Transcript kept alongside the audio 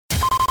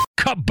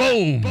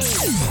Boom.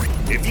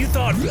 If you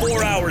thought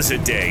 4 hours a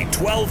day,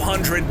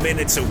 1,200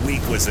 minutes a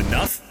week was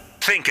enough,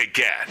 think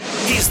again.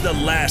 He's the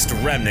last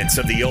remnants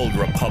of the old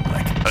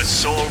republic, a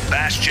sole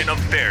bastion of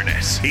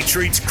fairness. He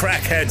treats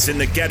crackheads in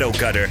the ghetto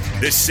gutter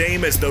the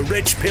same as the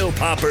rich pill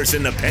poppers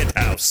in the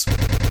penthouse.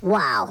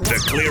 Wow.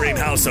 The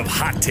clearinghouse of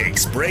hot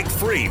takes break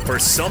free for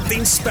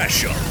something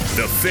special.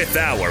 The Fifth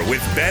Hour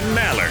with Ben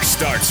Maller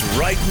starts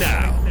right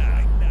now.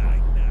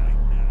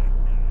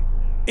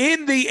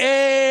 In the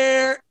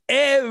air,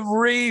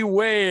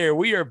 everywhere.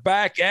 We are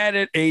back at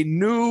it. A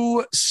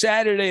new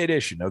Saturday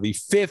edition of the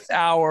Fifth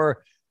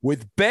Hour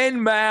with Ben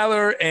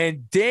Maller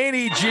and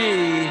Danny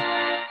G,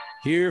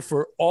 here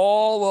for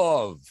all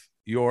of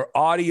your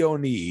audio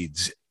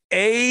needs.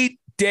 8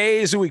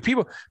 days a week.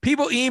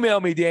 People email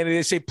me, Danny.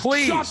 They say,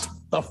 please. Shut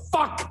the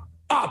fuck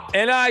up.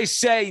 And I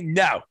say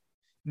no,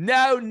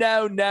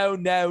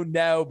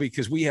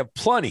 because we have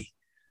plenty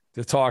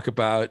to talk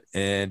about.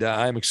 And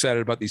I'm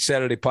excited about the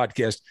Saturday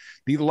podcast,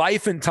 the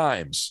life and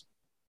times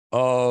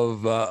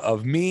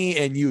of me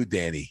and you,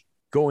 Danny,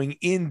 going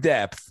in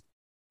depth.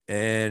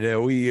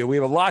 And we have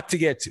a lot to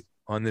get to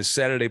on this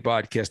Saturday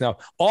podcast. Now,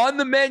 on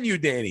the menu,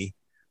 Danny,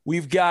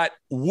 we've got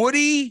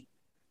Woody,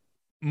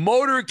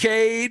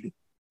 Motorcade,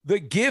 The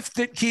Gift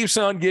That Keeps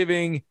on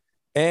Giving,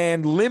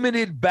 and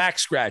Limited Back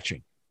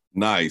Scratching.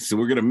 Nice. So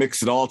we're going to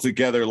mix it all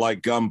together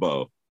like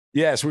gumbo.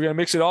 Yes, we're going to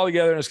mix it all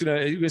together, and it's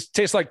going to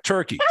taste like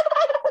turkey.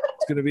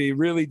 It's going to be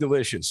really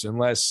delicious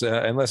unless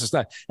it's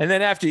not. And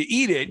then after you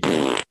eat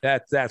it,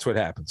 that's what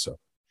happens. So,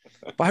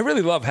 but I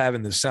really love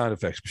having this sound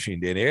effects machine,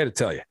 Danny. I got to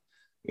tell you.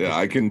 Yeah,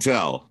 I can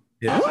tell.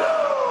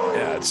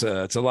 Yeah, it's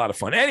a lot of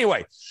fun.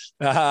 Anyway,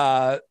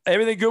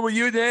 everything good with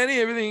you, Danny?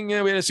 Everything. We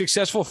had a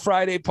successful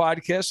Friday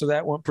podcast, so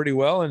that went pretty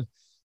well, and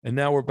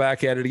now we're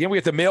back at it again. We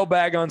get the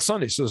mailbag on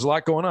Sunday, so there's a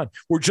lot going on.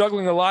 We're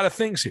juggling a lot of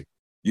things here.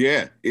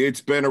 Yeah,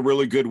 it's been a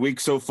really good week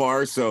so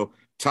far, so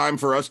time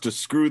for us to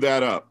screw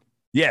that up.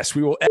 Yes,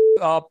 we will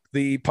up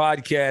the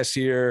podcast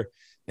here.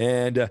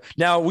 And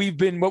now what we've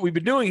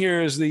been doing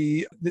here is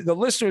the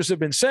listeners have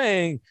been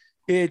saying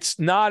it's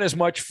not as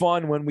much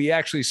fun when we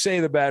actually say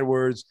the bad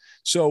words.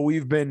 So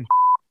we've been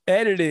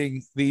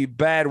editing the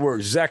bad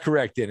words. Is that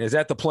correct, Dan? Is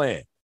that the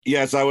plan?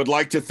 Yes, I would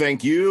like to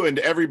thank you and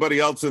everybody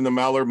else in the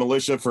Maller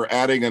Militia for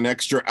adding an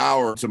extra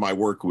hour to my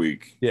work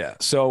week. Yeah.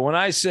 So when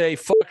I say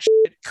fuck,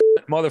 shit,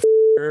 cunt,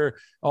 motherfucker,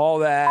 all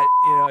that,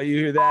 you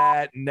hear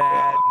that and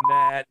that and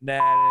that and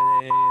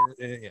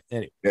that.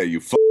 Anyway. Yeah, you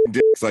fucking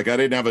dicks. Like I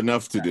didn't have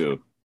enough to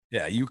do.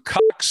 Yeah, you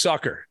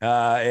cocksucker,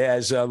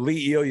 as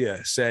Lee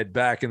Elia said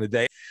back in the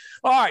day.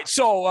 All right,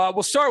 so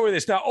we'll start with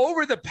this. Now,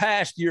 over the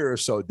past year or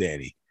so,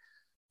 Danny,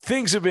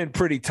 things have been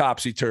pretty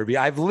topsy-turvy.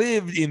 I've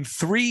lived in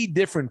 3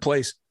 different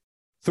places.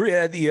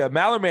 The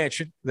Maller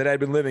Mansion that I've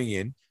been living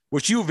in,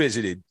 which you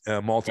visited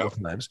multiple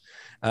times.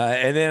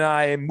 And then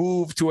I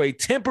moved to a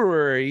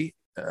temporary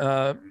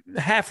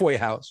halfway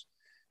house.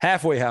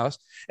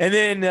 And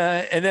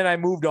then I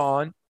moved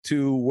on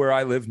to where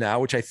I live now,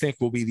 which I think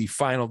will be the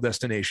final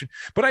destination.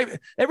 But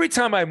every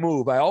time I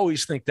move, I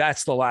always think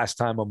that's the last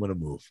time I'm going to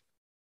move.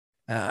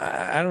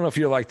 I don't know if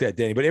you're like that,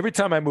 Danny, but every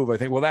time I move, I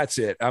think, well, that's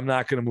it. I'm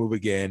not going to move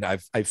again.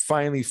 I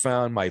finally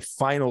found my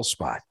final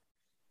spot.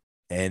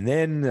 And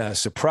then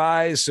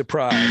surprise, it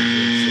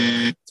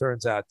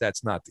turns out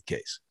that's not the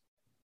case.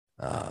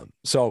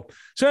 So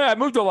I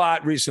moved a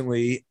lot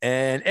recently,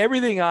 and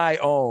everything I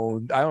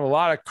own a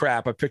lot of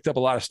crap. I picked up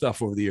a lot of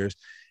stuff over the years.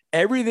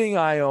 Everything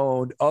I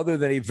owned, other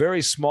than a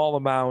very small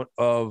amount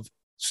of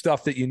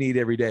stuff that you need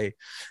every day,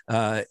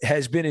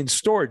 has been in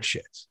storage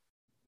sheds.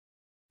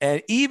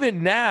 And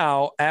even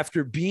now,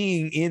 after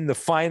being in the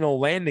final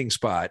landing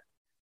spot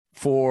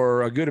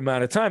for a good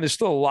amount of time, there's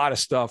still a lot of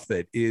stuff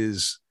that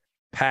is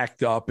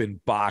packed up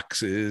in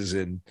boxes.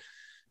 And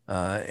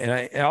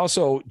I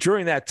also,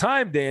 during that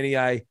time, Danny,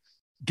 I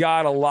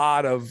got a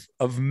lot of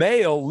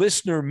mail,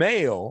 listener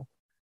mail.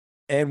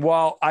 And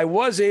while I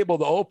was able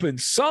to open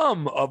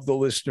some of the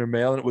listener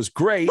mail, and it was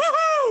great,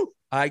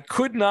 I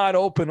could not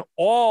open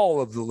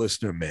all of the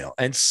listener mail.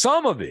 And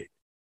some of it,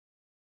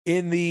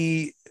 in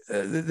the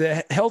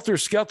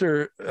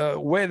helter-skelter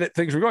way that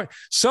things were going,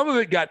 some of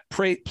it got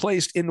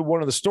placed into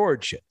one of the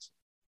storage sheds.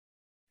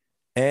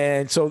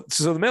 And so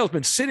the mail's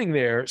been sitting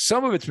there.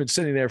 Some of it's been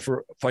sitting there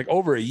for like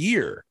over a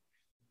year.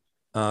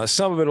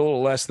 Some of it a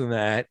little less than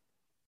that.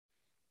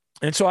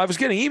 And so I was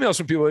getting emails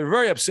from people. They were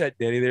very upset,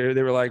 Danny.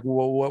 They were like,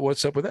 well,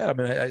 what's up with that? I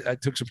mean, I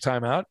took some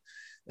time out,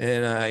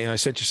 and I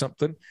sent you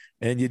something,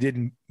 and you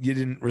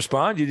didn't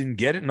respond. You didn't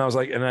get it. And I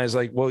was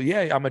like, well,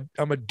 yeah,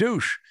 I'm a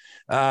douche.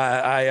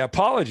 I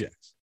apologize.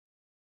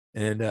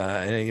 And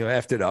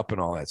effed it up and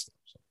all that stuff.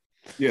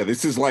 Yeah,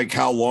 this is like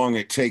how long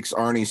it takes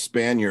Arnie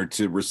Spanier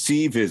to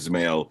receive his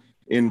mail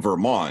in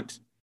Vermont.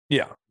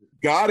 Yeah.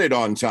 Got it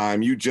on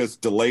time. You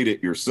just delayed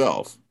it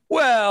yourself.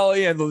 Well,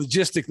 yeah,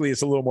 logistically,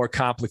 it's a little more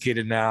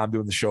complicated now. I'm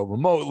doing the show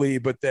remotely,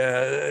 but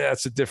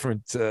that's a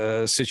different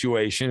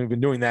situation. We've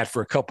been doing that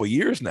for a couple of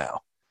years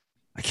now.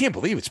 I can't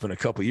believe it's been a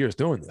couple of years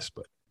doing this,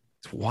 but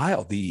it's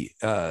wild. The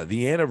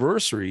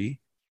anniversary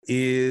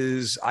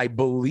is, I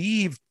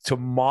believe,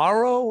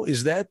 tomorrow.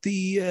 Is that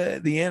the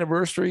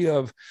anniversary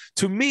of?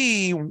 To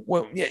me,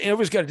 well, yeah,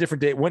 everyone's got a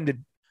different date. When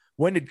did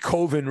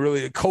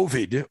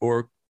COVID,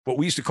 or what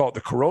we used to call it,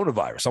 the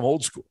coronavirus? I'm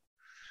old school.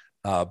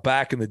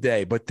 Back in the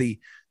day, but the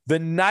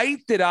night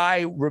that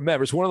I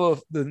remember, it's one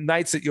of the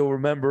nights that you'll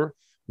remember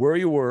where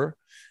you were.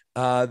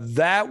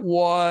 That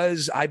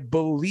was, I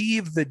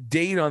believe, the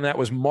date on that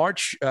was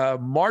March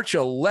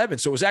 11th.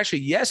 So it was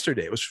actually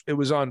yesterday. It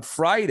was on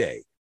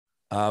Friday.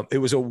 It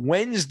was a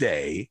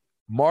Wednesday,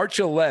 March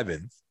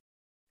 11th,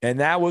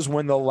 and that was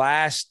when the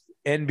last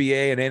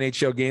NBA and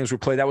NHL games were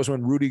played. That was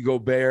when Rudy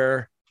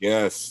Gobert,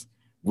 yes,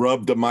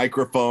 rubbed the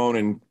microphone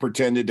and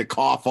pretended to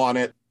cough on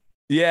it.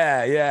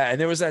 Yeah. And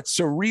there was that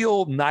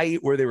surreal night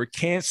where they were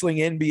canceling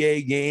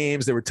NBA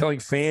games. They were telling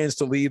fans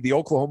to leave. The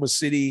Oklahoma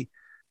City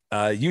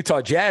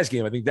Utah Jazz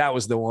game, I think that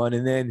was the one.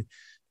 And then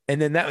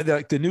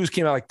that the news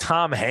came out like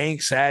Tom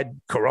Hanks had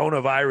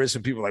coronavirus,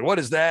 and people were like, what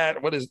is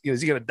that? What is he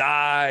going to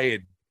die?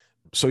 And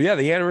so, yeah,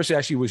 the anniversary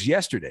actually was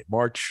yesterday,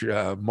 March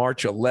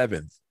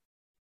 11th.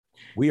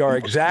 We are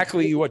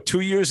exactly 2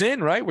 years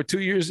in, right? We're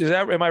 2 years.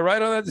 Am I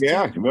right on that?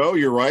 Yeah, no,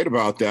 you're right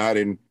about that.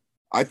 And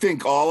I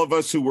think all of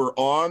us who were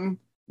on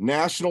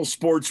national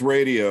sports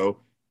radio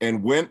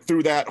and went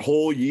through that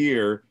whole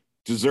year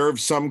deserve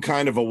some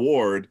kind of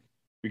award,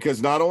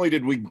 because not only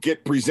did we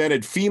get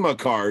presented FEMA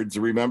cards,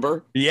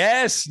 remember?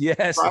 Yes.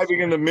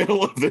 Driving in the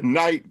middle of the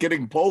night,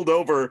 getting pulled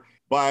over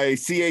by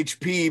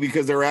CHP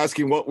because they're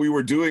asking what we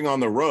were doing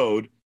on the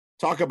road.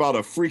 Talk about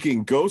a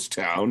freaking ghost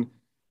town.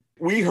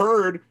 We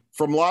heard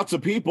from lots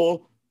of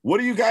people,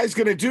 what are you guys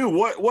going to do?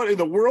 What in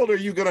the world are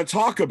you going to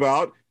talk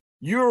about?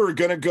 You're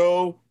going to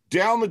go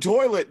down the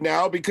toilet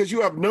now because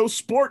you have no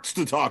sports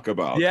to talk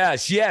about.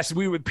 Yes.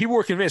 People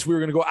were convinced we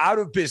were going to go out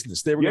of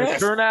business. They were going to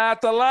turn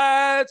out the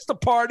lights. The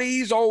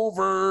party's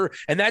over.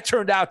 And that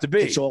turned out to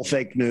be. It's all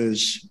fake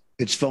news.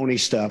 It's phony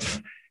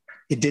stuff.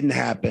 It didn't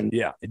happen.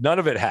 Yeah. None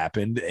of it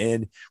happened.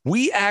 And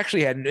we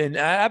actually had, and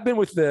I've been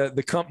with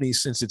the company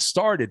since it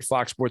started,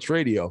 Fox Sports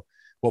Radio.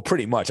 Well,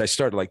 pretty much. I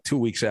started like 2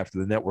 weeks after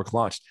the network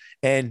launched.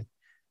 And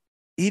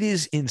it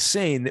is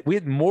insane that we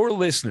had more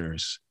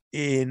listeners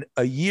in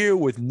a year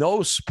with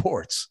no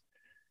sports,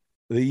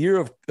 the year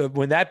of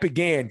when that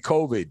began,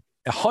 COVID,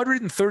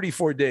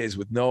 134 days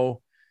with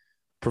no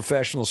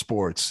professional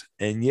sports.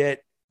 And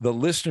yet the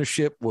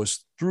listenership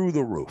was through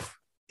the roof.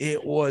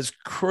 It was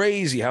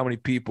crazy how many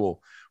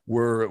people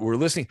were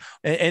listening.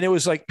 And it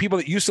was like people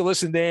that used to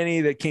listen,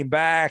 Danny, that came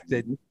back,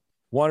 that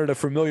wanted a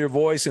familiar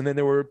voice. And then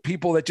there were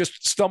people that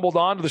just stumbled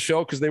onto the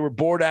show because they were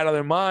bored out of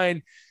their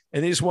mind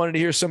and they just wanted to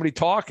hear somebody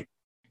talking.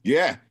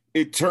 Yeah.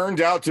 It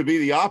turned out to be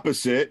the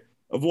opposite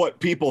of what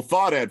people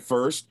thought at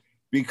first,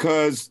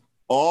 because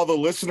all the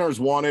listeners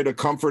wanted a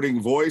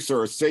comforting voice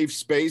or a safe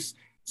space,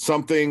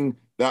 something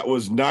that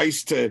was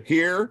nice to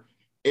hear.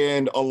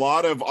 And a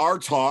lot of our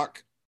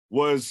talk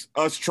was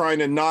us trying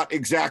to not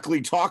exactly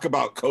talk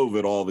about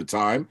COVID all the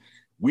time.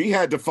 We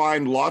had to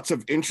find lots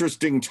of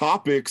interesting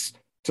topics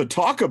to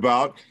talk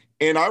about.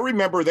 And I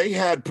remember they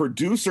had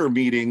producer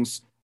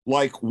meetings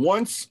like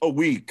once a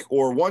week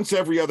or once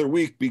every other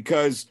week,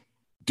 because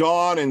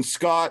Don and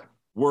Scott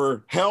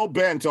were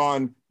hell-bent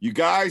on, you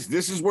guys,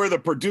 this is where the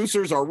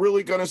producers are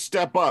really going to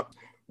step up.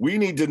 We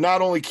need to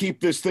not only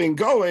keep this thing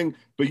going,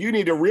 but you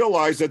need to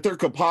realize that there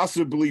could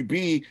possibly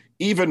be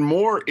even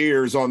more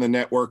ears on the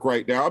network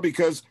right now,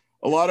 because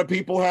a lot of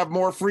people have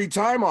more free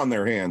time on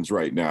their hands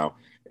right now.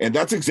 And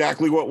that's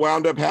exactly what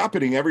wound up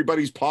happening.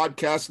 Everybody's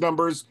podcast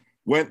numbers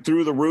went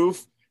through the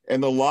roof,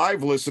 and the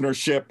live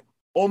listenership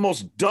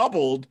almost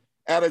doubled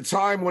at a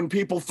time when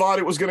people thought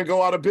it was going to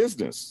go out of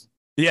business.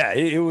 Yeah,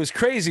 it was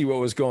crazy what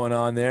was going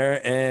on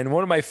there. And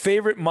one of my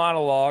favorite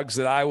monologues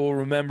that I will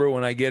remember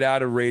when I get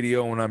out of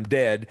radio when I'm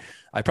dead,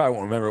 I probably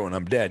won't remember when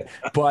I'm dead,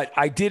 but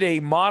I did a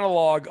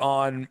monologue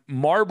on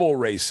marble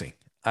racing.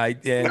 I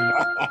did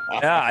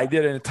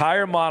an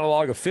entire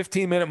monologue, a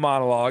 15-minute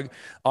monologue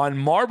on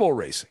marble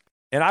racing.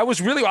 And I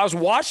was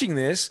watching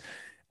this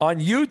on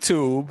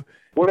YouTube.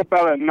 What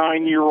about a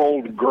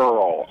 9-year-old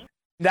girl?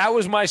 That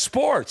was my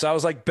sports. I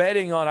was like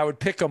betting on, I would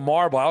pick a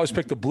marble. I always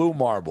picked the blue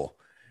marble.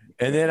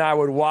 And then I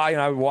would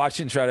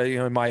watch and try to,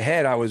 in my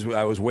head, I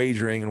was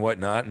wagering and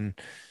whatnot. And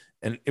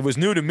it was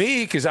new to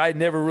me because I'd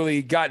never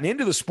really gotten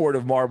into the sport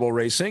of marble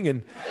racing.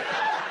 And,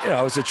 it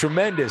was a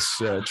tremendous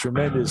thing.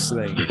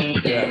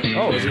 Yeah.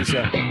 Oh, it's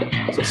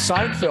a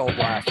Seinfeld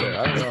laugh there.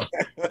 I don't know.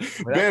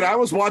 Man, I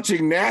was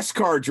watching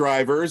NASCAR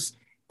drivers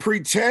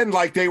pretend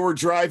like they were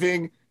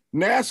driving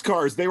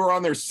NASCARs. They were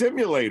on their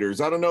simulators.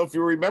 I don't know if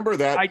you remember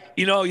that.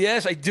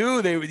 Yes, I do.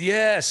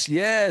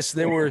 Yes.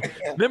 They were.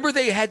 Remember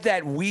they had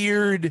that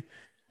weird,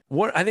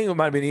 I think it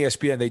might have been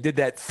ESPN. They did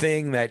that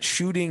thing, that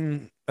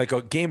shooting, like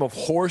a game of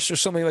horse or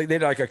something, like they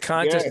did like a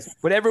contest, yes.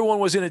 But everyone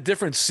was in a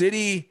different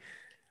city.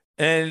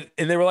 And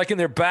they were like in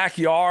their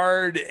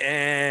backyard,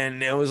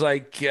 and it was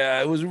like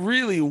it was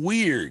really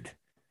weird.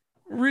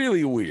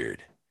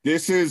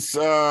 This is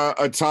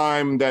a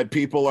time that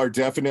people are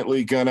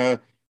definitely gonna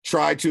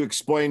try to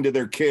explain to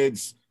their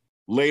kids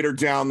later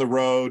down the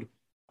road.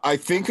 I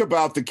think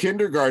about the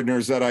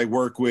kindergartners that I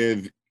work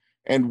with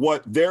and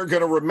what they're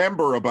going to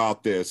remember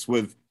about this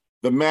with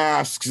the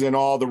masks and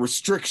all the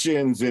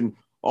restrictions and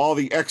all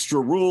the extra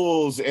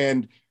rules.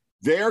 And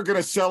they're going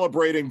to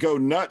celebrate and go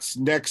nuts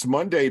next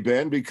Monday,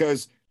 Ben,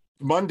 because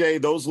Monday,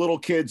 those little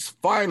kids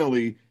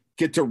finally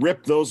get to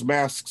rip those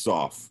masks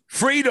off.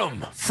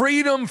 Freedom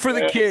for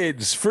the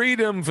kids,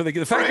 freedom for the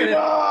kids. The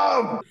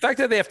fact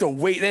that they had to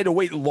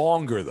wait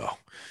longer, though.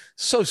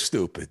 So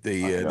stupid.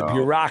 The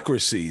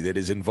bureaucracy that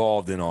is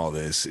involved in all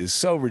this is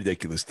so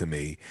ridiculous to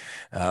me.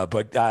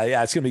 But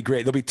yeah, it's going to be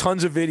great. There'll be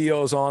tons of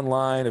videos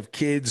online of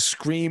kids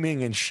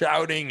screaming and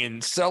shouting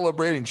and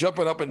celebrating,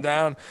 jumping up and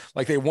down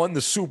like they won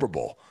the Super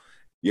Bowl.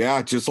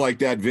 Yeah, just like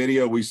that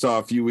video we saw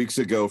a few weeks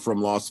ago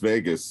from Las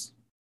Vegas.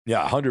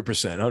 Yeah,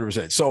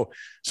 100%. So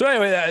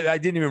anyway, I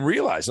didn't even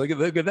realize. Look at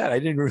that. I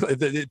didn't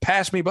realize it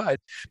passed me by.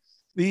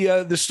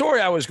 The story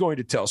I was going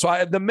to tell.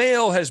 So the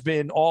mail has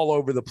been all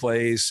over the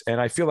place,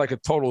 and I feel like a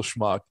total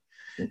schmuck.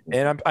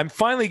 And I'm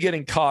finally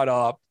getting caught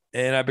up,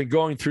 and I've been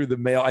going through the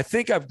mail. I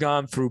think I've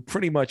gone through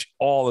pretty much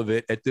all of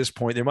it at this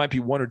point. There might be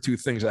one or two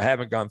things I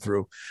haven't gone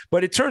through,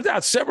 but it turns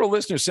out several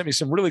listeners sent me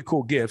some really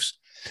cool gifts,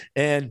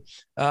 and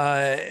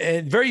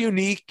very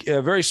unique,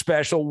 very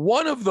special.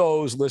 One of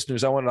those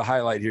listeners I wanted to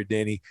highlight here,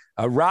 Danny,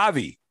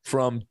 Ravi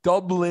from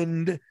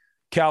Dublin,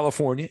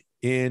 California,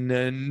 in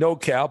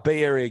NoCal,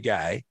 Bay Area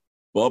guy.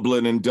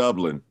 Bubbling in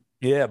Dublin.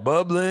 Yeah,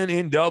 bubbling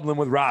in Dublin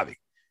with Ravi.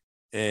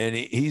 And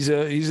he's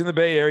in the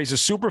Bay Area. He's a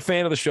super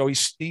fan of the show.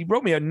 He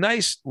wrote me a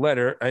nice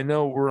letter. I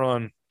know we're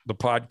on the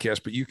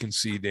podcast, but you can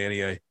see,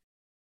 Danny, I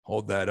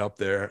hold that up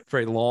there.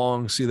 Very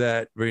long. See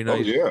that? Very nice.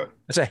 Oh, yeah.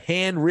 That's a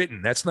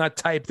handwritten. That's not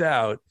typed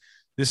out.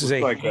 This is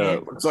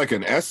it's like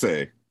an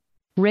essay.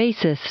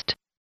 Racist.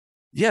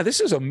 Yeah, this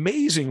is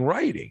amazing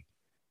writing.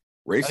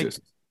 Racist.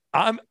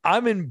 I'm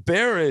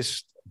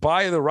embarrassed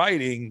by the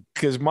writing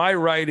because my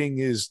writing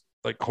is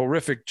like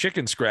horrific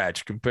chicken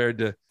scratch compared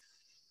to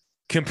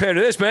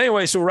this. But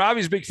anyway, so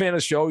Ravi's a big fan of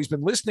the show. He's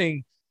been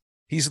listening.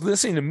 He's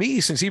listening to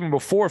me since even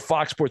before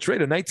Fox Sports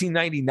Radio,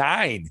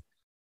 1999.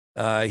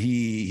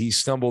 He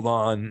stumbled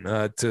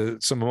on to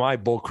some of my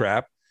bull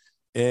crap.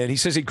 And he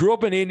says he grew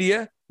up in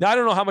India. Now, I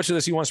don't know how much of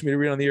this he wants me to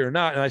read on the air or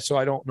not. And so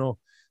I don't know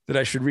that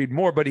I should read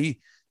more, but he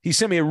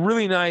sent me a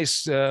really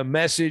nice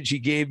message. He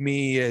gave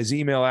me his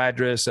email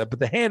address, but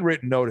the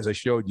handwritten note, as I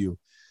showed you,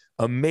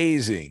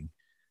 amazing.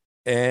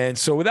 And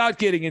so without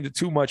getting into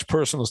too much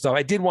personal stuff,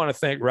 I did want to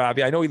thank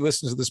Ravi. I know he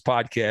listens to this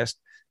podcast.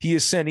 He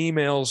has sent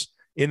emails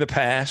in the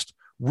past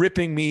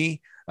ripping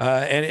me,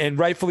 and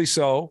rightfully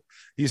so.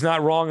 He's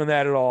not wrong on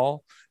that at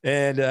all.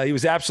 And he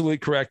was absolutely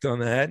correct on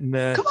that.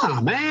 And Come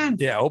on, man.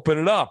 Yeah, open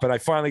it up. And I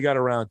finally got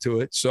around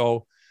to it.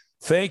 So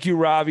thank you,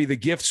 Ravi. The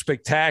gift's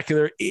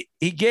spectacular.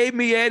 He gave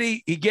me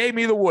Eddie. He gave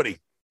me the Woody.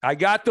 I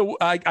got did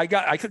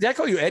I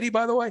call you Eddie,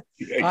 by the way?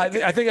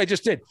 I think I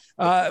just did.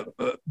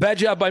 Bad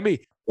job by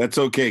me. That's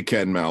okay,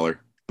 Ken Maller.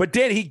 But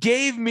then he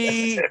gave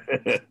me,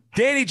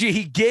 Danny G,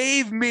 he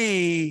gave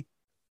me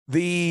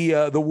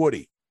the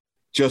Woody.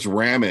 Just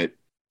ram it.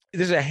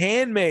 There's a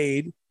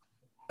handmade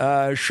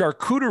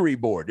charcuterie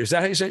board. Is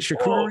that how you say it?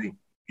 Charcuterie? Oh,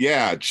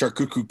 yeah,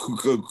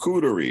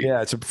 charcuterie.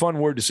 Yeah, it's a fun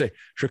word to say.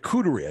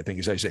 Charcuterie, I think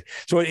is how you say it.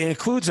 So it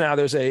includes now,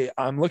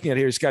 I'm looking at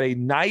here, it's got a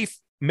knife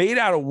made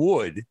out of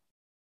wood.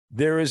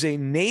 There is a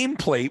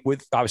nameplate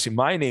with obviously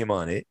my name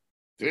on it.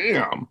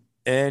 Damn.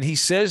 And he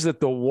says that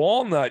the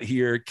walnut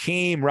here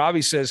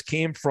Ravi says,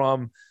 came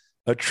from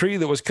a tree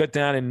that was cut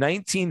down in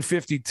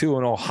 1952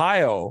 in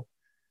Ohio.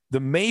 The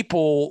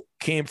maple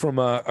came from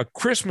a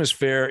Christmas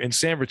fair in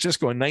San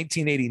Francisco in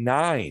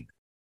 1989.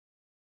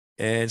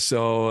 And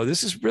so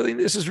this is really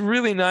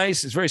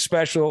nice. It's very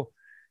special,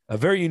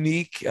 very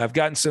unique. I've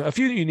gotten a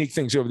few unique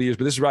things over the years,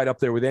 but this is right up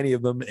there with any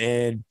of them.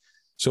 And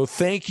so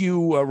thank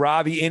you,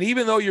 Ravi. And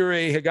even though you're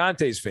a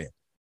Gigantes fan,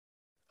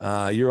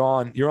 you're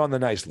on the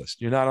nice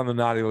list. You're not on the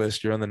naughty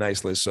list. You're on the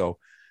nice list. So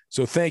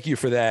thank you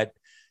for that.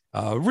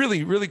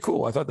 Really, really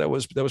cool. I thought that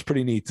was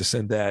pretty neat to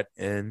send that.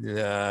 And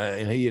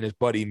he and his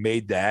buddy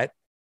made that.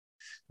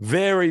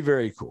 Very,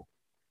 very cool.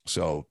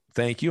 So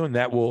thank you. And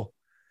that will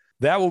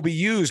be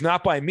used,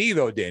 not by me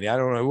though, Danny. I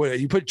don't know. What,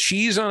 you put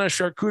cheese on a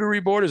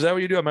charcuterie board? Is that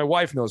what you do? My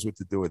wife knows what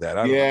to do with that.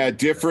 I don't know.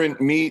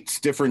 Different meats,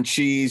 different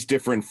cheese,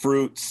 different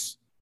fruits.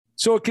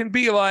 So it can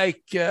be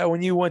like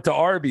when you went to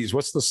Arby's.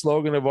 What's the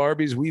slogan of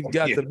Arby's? We've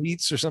got the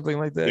meats or something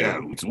like that.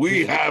 Yeah,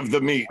 we have the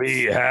meats.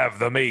 We have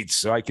the meats.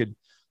 So I could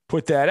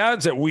put that out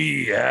and say,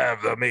 we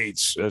have the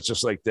meats. It's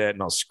just like that.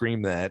 And I'll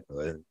scream that.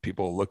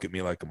 People look at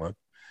me like I'm a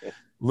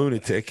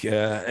lunatic.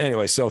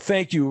 Anyway, so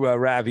thank you,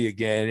 Ravi,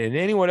 again. And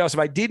anyone else, if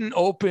I didn't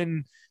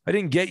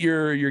get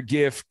your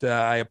gift,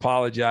 I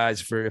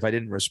apologize if I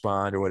didn't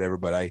respond or whatever.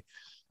 But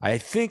I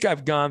think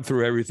I've gone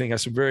through everything. I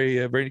have some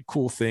very, very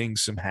cool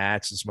things, some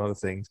hats and some other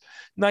things.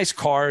 Nice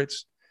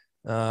cards.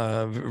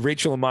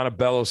 Rachel and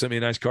Montebello sent me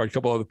a nice card, a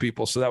couple other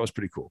people. So that was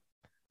pretty cool.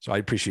 So I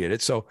appreciate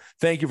it. So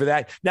thank you for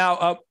that.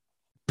 Now,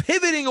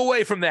 pivoting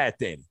away from that,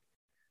 Danny,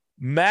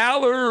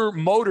 Maller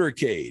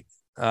Motorcade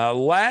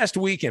last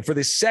weekend for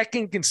the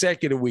second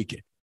consecutive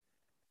weekend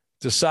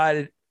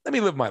decided, let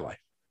me live my life.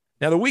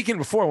 Now, the weekend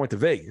before, I went to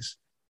Vegas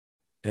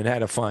and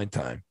had a fine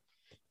time.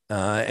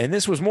 And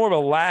this was more of a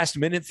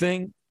last-minute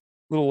thing,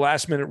 little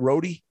last-minute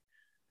roadie.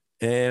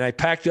 And I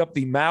packed up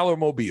the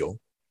Maller-mobile.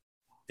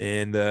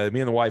 And me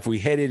and the wife, we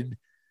headed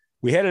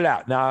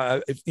out.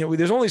 Now,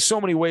 there's only so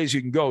many ways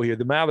you can go here.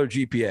 The Maller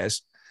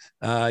GPS,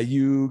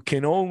 you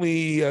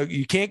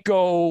can't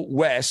go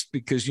west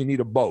because you need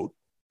a boat.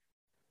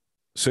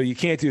 So you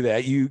can't do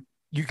that. You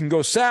can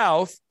go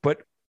south,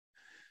 but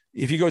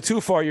if you go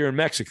too far, you're in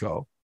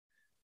Mexico.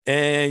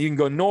 And you can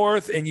go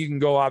north and you can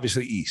go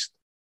obviously east.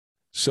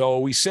 So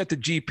we set the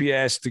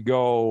GPS to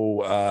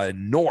go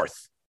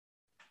north,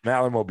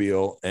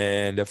 Maller-mobile,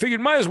 and I figured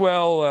might as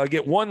well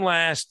get one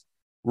last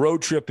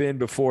road trip in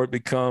before it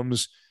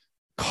becomes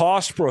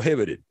cost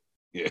prohibitive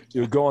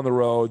to go on the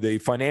road. The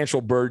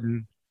financial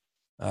burden.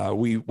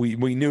 We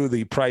knew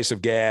the price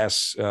of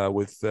gas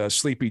with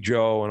Sleepy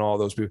Joe and all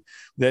those people.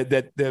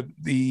 That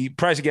the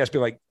price of gas be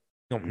like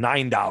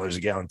 $9 a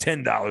gallon,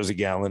 $10 a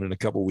gallon in a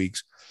couple of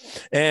weeks.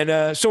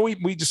 And so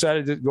we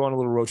decided to go on a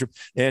little road trip.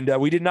 And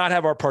we did not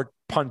have our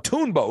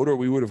pontoon boat, or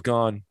we would have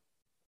gone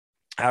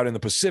out in the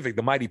Pacific,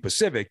 the mighty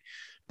Pacific.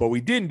 But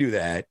we didn't do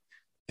that.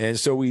 And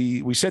so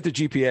we set the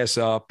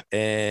GPS up,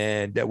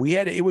 and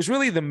it was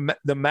really the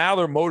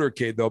Maller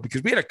motorcade, though,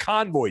 because we had a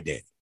convoy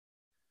day.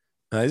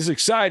 This is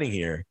exciting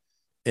here.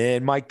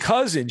 And my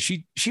cousin,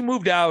 she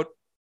moved out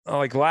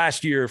like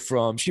last year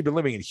she'd been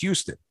living in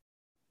Houston,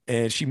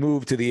 and she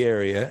moved to the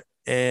area.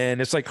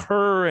 And it's like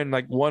her and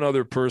like one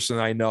other person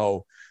I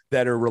know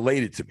that are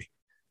related to me.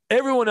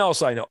 Everyone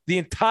else I know, the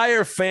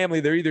entire family,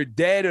 they're either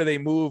dead or they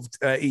moved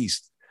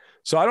east.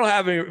 So I don't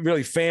have any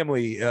really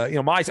family,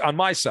 on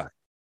my side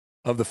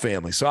of the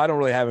family. So I don't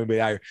really have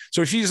anybody out here.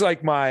 So she's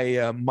like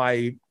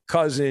my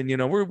cousin.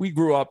 We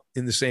grew up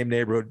in the same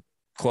neighborhood,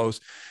 close.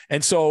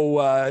 And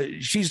so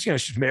she's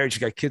married,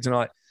 she's got kids and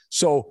all that.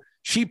 So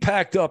she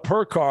packed up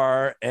her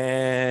car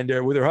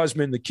and with her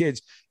husband and the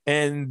kids,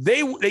 and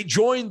they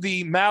joined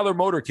the Maller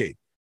motorcade.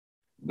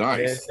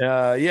 Nice.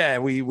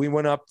 And, we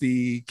went up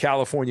the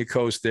California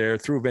coast there,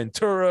 through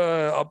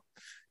Ventura, up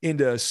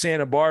into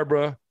Santa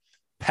Barbara,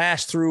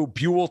 passed through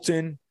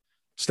Buellton,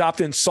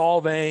 stopped in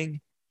Solvang.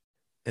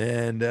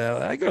 And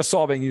I go to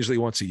Solvang usually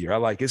once a year. I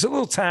like it. It's a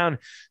little town.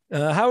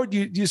 How would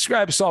you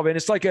describe Solvang?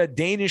 It's like a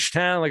Danish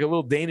town, like a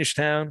little Danish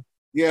town.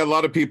 Yeah, a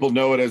lot of people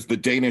know it as the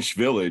Danish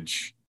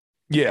Village.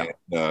 Yeah.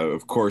 And,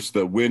 of course,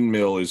 the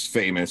windmill is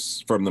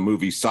famous from the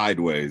movie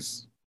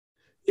Sideways.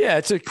 Yeah,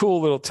 it's a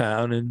cool little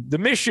town. And the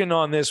mission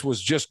on this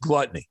was just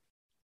gluttony,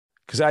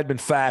 because I'd been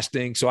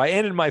fasting. So I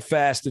ended my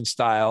fast in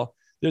style.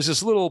 There's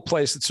this little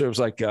place that serves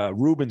like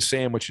Reuben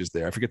sandwiches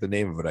there. I forget the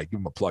name of it. I give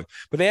them a plug.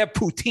 But they have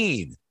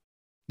poutine.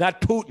 Not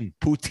Putin,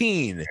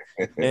 poutine.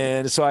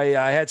 And so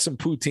I had some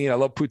poutine. I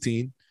love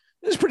poutine.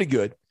 It was pretty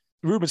good.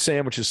 The Reuben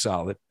sandwich is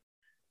solid.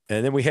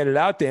 And then we headed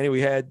out, Danny.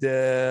 We had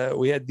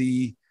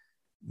the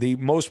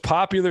most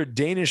popular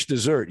Danish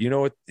dessert. You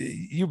know what?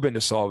 You've been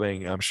to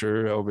Solvang, I'm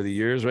sure, over the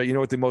years, right? You know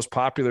what the most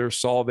popular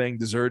Solvang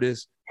dessert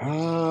is?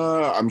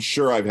 I'm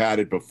sure I've had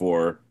it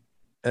before.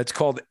 It's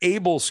called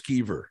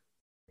Abelskiver.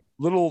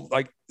 Little,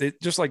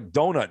 just like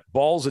donut,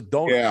 balls of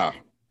donut. Yeah.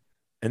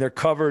 And they're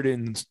covered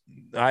in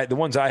the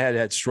ones I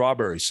had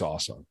strawberry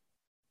sauce on.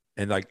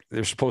 And like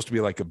they're supposed to be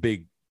like a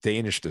big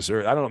Danish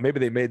dessert. I don't know. Maybe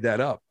they made that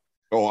up.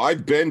 Oh,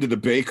 I've been to the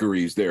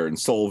bakeries there in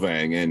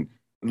Solvang. And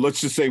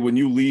let's just say when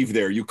you leave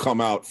there, you come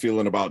out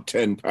feeling about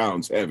 10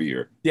 pounds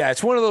heavier. Yeah,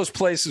 it's one of those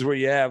places where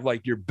you have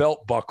like your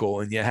belt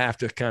buckle and you have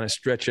to kind of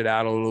stretch it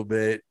out a little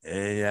bit.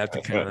 And you have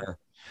to kind of.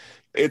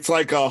 It's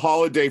like a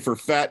holiday for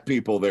fat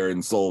people there in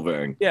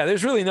Solvang. Yeah,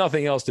 there's really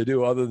nothing else to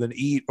do other than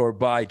eat or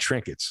buy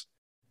trinkets.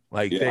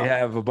 Like they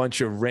have a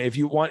bunch of, if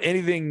you want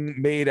anything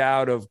made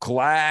out of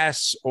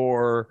glass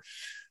or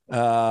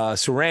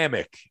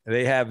ceramic,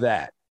 they have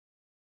that.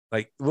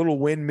 Like little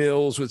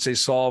windmills would say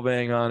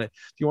Solvang on it.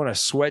 If you want a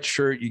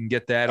sweatshirt, you can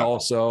get that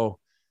also.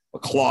 A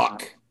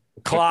clock.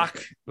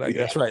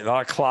 That's right. A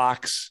lot of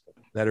clocks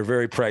that are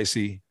very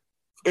pricey.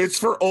 It's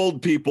for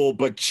old people,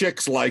 but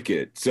chicks like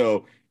it.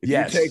 So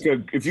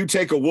if you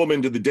take a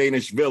woman to the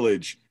Danish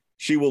Village,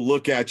 she will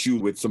look at you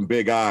with some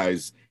big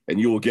eyes and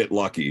you will get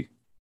lucky.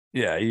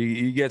 Yeah,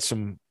 you get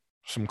some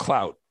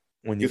clout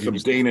when you get some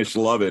Danish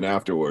loving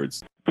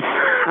afterwards.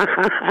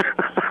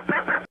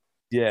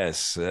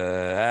 Yes,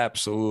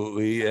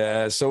 absolutely.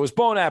 So it was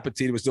bon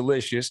appetit. It was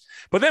delicious.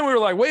 But then we were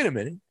like, wait a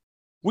minute.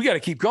 We got to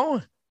keep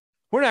going.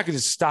 We're not going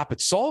to stop at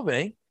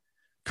Solvang.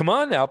 Come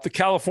on now, up the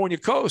California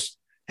coast.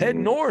 Head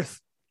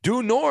north.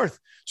 Due north.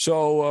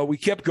 So we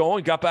kept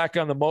going, got back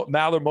on the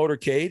Maller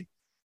motorcade,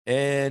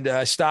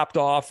 and stopped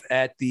off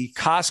at the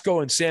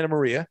Costco in Santa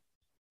Maria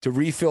to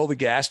refill the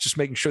gas, just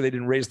making sure they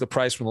didn't raise the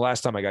price from the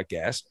last time I got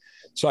gas.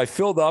 So I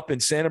filled up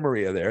in Santa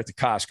Maria there at the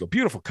Costco.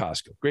 Beautiful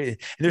Costco. Great. And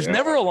there's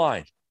never a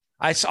line.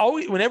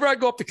 Whenever I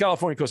go up the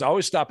California coast, I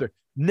always stop there.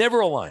 Never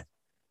a line.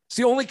 It's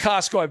the only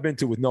Costco I've been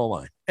to with no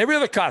line. Every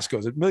other Costco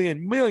is a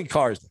million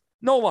cars there.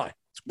 No line.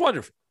 It's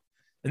wonderful.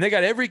 And they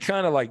got every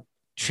kind of like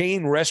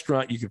chain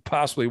restaurant you could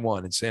possibly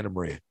want in Santa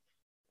Maria.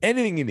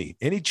 Anything you need.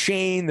 Any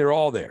chain, they're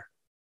all there.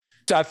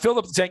 So I filled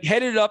up the tank,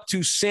 headed up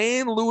to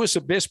San Luis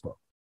Obispo.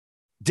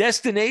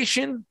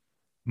 Destination,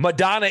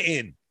 Madonna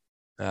Inn.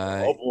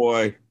 Oh,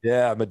 boy.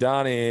 Yeah,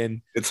 Madonna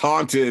Inn. It's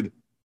haunted.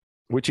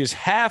 Which is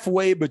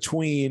halfway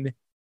between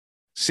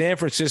San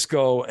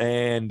Francisco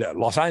and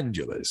Los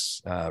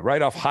Angeles,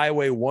 right off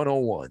Highway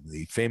 101,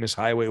 the famous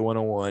Highway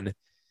 101.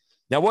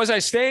 Now, was I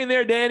staying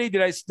there, Danny?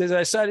 Did I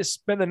decide to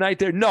spend the night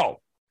there? No.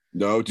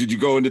 No. Did you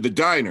go into the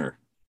diner?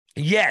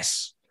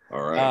 Yes.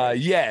 All right.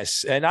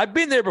 Yes. And I've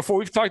been there before.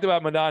 We've talked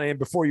about Madonna Inn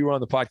before you were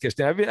on the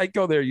podcast. I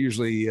go there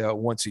usually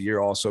once a year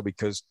also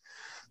because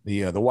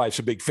the wife's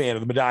a big fan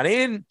of the Madonna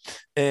Inn.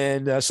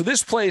 And so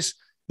this place,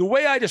 the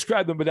way I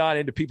describe the Madonna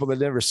Inn to people that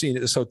have never seen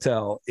it, this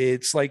hotel,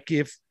 it's like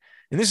if,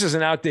 and this is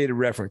an outdated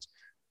reference,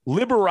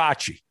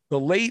 Liberace, the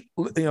late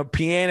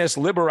pianist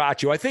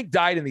Liberace, who I think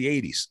died in the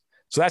 80s.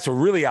 So that's a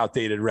really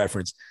outdated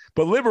reference.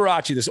 But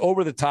Liberace, this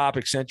over-the-top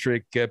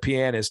eccentric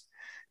pianist,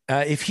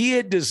 if he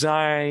had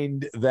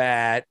designed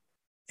that,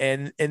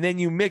 and then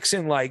you mix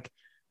in like,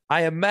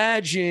 I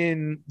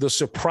imagine the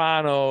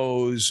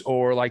Sopranos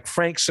or like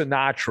Frank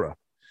Sinatra,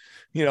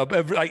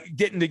 like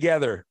getting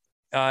together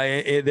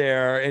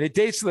there, and it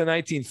dates to the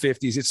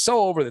 1950s. It's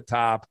so over the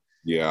top,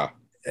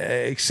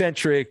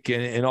 eccentric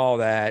and all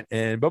that.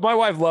 But my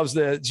wife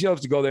she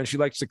loves to go there, and she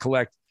likes to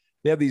collect.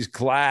 They have these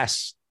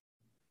glass,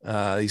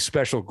 these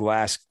special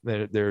glass.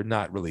 They're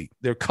not really,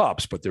 they're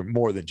cups, but they're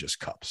more than just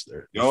cups.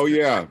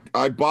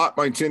 I bought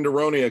my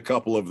Tinderoni a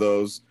couple of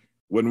those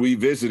when we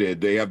visited.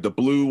 They have the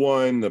blue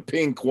one, the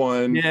pink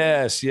one.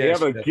 Yes. They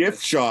have a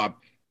gift shop,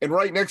 and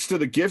right next to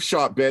the gift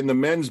shop, Ben, the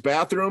men's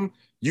bathroom,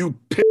 you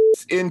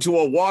piss into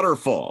a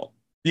waterfall.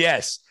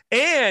 Yes.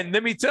 And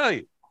let me tell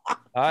you,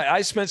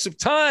 I spent some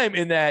time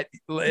in that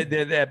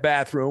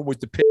bathroom with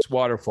the piss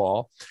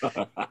waterfall.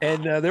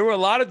 And there were a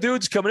lot of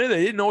dudes coming in.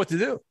 They didn't know what to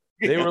do.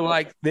 They were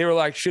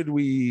like, should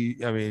we,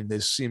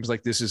 this seems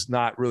like this is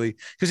not really,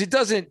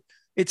 because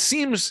it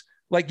seems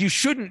like you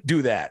shouldn't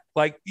do that.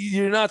 Like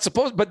you're not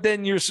supposed, but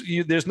then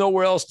there's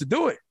nowhere else to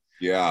do it.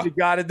 Yeah. You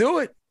got to do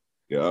it.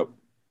 Yep.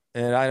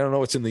 And I don't know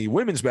what's in the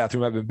women's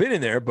bathroom. I haven't been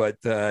in there, but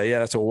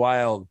that's a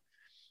wild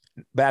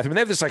bathroom. And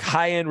they have this like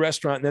high-end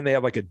restaurant, and then they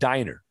have like a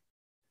diner.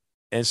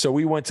 And so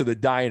we went to the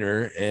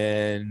diner,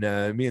 and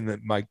me and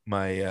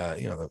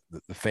the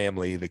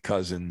family, the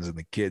cousins and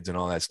the kids and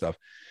all that stuff.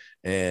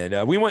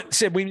 And we went and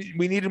said we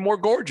needed more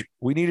gorging.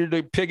 We needed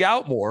to pig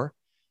out more.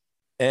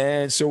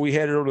 And so we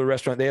headed over to the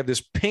restaurant. They have this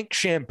pink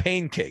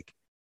champagne cake.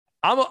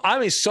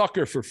 I'm a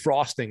sucker for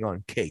frosting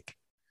on cake.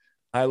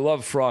 I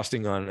love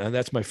frosting and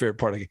that's my favorite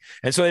part of the cake.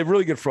 And so they have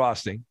really good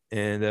frosting.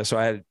 And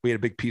so we had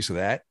a big piece of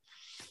that.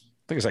 I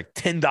think it's like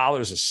 $10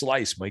 a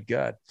slice. My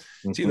God.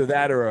 It's either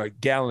that or a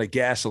gallon of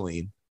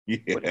gasoline.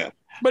 Yeah.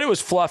 But it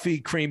was fluffy,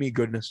 creamy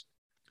goodness.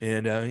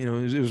 And,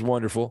 it was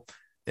wonderful.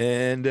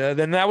 And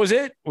then that was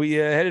it. We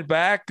headed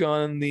back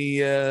on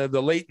the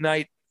late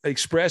night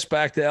express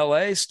back to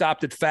LA,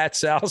 stopped at Fat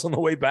Sal's on the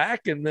way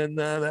back. And then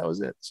that was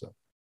it. So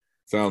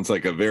sounds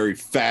like a very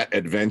fat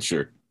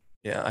adventure.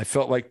 Yeah, I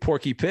felt like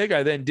Porky Pig.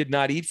 I then did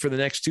not eat for the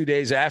next 2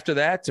 days after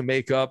that to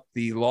make up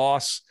the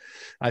loss.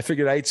 I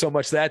figured I ate so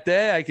much that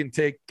day, I can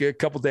take a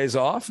couple of days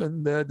off,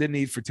 and didn't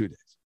eat for 2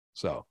 days.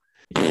 So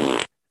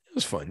it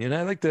was fun.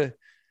 I like to,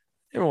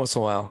 every once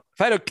in a while,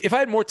 if I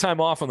had more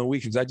time off on the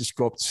weekends, I'd just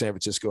go up to San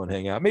Francisco and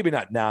hang out. Maybe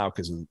not now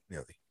because of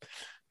the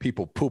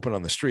people pooping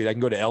on the street. I can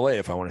go to LA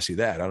if I want to see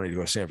that. I don't need to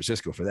go to San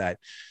Francisco for that.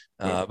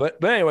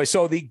 But anyway,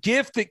 so the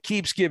gift that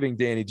keeps giving,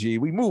 Danny G,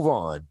 we move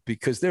on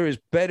because there is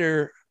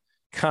better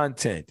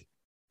content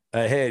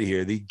ahead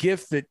here. The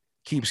gift that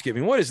keeps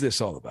giving. What is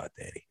this all about,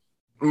 Danny?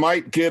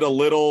 Might get a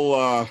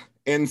little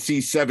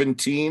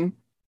NC-17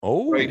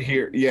 right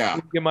here.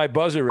 Yeah. Get my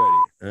buzzer ready.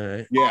 All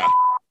right. Yeah.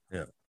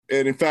 Yeah.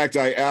 And in fact,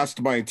 I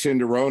asked my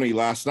Tinderoni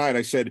last night,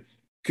 I said,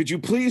 could you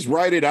please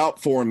write it out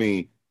for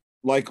me?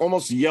 Like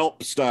almost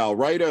Yelp style,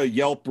 write a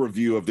Yelp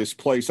review of this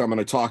place I'm going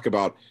to talk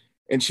about.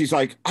 And she's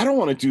like, I don't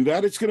want to do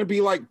that. It's going to be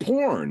like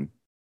porn.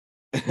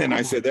 And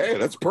I said, hey,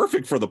 that's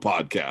perfect for the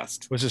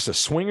podcast. Was this a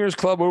swingers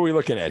club? What are we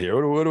looking at here?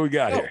 What do we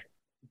got here?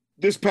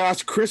 This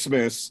past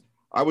Christmas,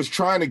 I was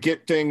trying to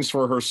get things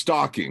for her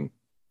stocking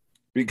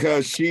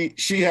because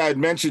she had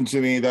mentioned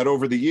to me that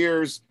over the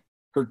years,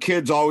 her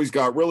kids always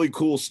got really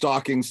cool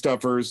stocking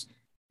stuffers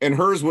and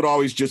hers would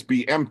always just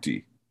be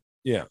empty.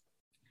 Yeah.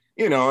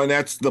 And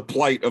that's the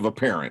plight of a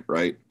parent,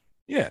 right?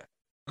 Yeah.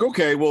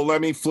 Okay, well,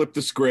 let me flip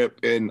the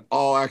script and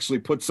I'll actually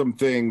put some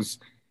things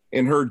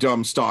in her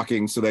dumb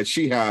stocking so that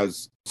she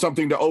has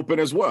something to open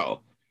as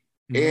well.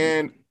 Mm-hmm.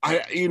 And I,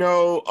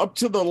 up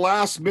to the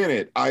last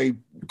minute, I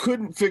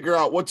couldn't figure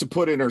out what to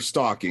put in her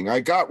stocking. I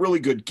got really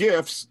good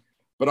gifts,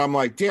 but I'm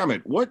like, damn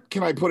it, what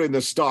can I put in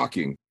this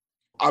stocking?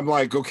 I'm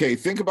like, okay,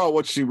 think about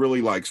what she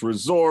really likes.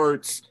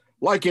 Resorts,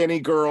 like any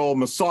girl,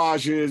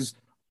 massages,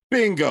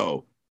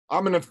 bingo.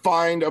 I'm going to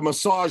find a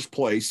massage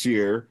place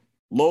here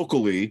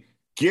locally,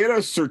 get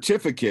a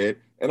certificate,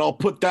 and I'll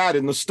put that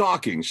in the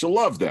stocking. She'll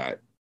love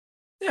that.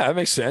 Yeah, that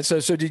makes sense.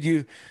 So did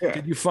you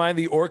find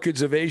the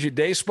Orchids of Asia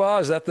Day Spa?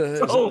 Is that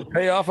the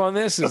payoff on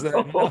this? Is that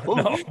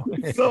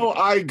no? So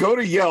I go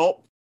to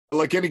Yelp.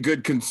 like any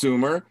good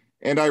consumer,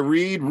 and I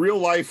read real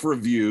life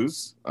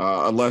reviews,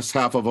 unless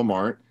half of them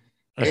aren't.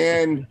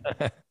 And,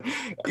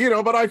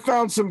 but I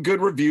found some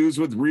good reviews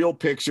with real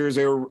pictures.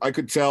 I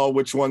could tell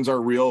which ones are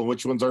real and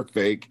which ones are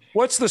fake.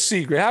 What's the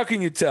secret? How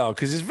can you tell?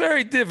 Because it's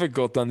very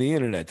difficult on the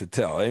internet to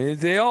tell. I mean,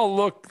 they all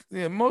look,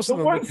 most of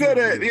them.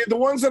 The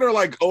ones that are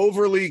like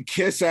overly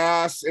kiss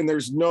ass and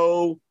there's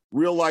no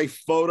real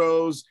life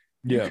photos.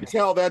 You can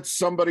tell that's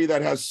somebody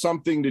that has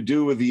something to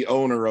do with the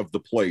owner of the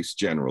place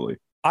generally.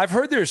 I've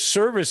heard there's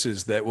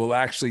services that will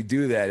actually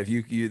do that. If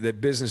you that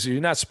business, you're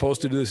not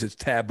supposed to do this, it's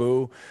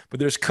taboo, but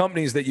there's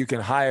companies that you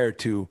can hire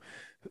to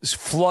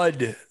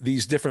flood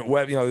these different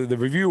the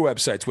review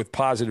websites with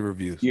positive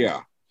reviews.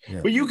 Yeah.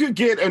 But you could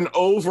get an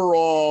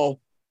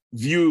overall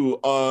view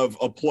of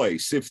a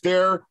place. If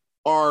there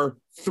are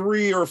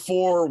 3 or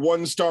 4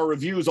 one-star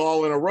reviews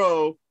all in a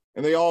row,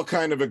 and they all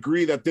kind of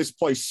agree that this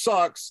place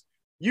sucks,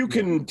 you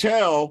can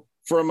tell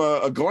from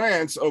a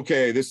glance,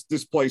 okay,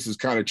 this place is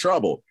kind of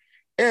trouble.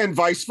 And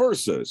vice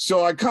versa.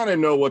 So I kind of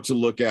know what to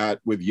look at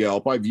with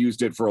Yelp. I've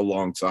used it for a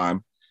long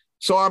time.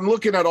 So I'm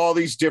looking at all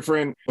these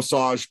different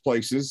massage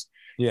places.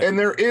 Yeah. And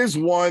there is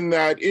one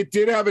that it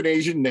did have an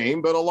Asian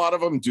name, but a lot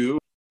of them do.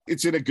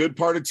 It's in a good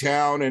part of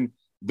town and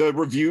the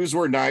reviews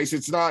were nice.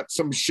 It's not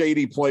some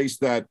shady place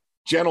that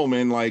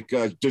gentlemen like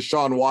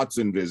Deshaun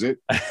Watson visit,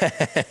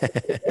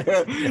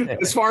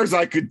 as far as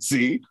I could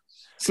see.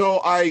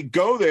 So I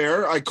go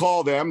there, I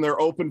call them,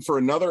 they're open for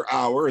another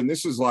hour. And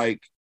this is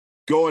like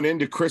going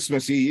into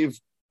Christmas Eve.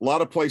 A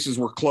lot of places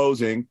were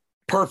closing.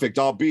 Perfect.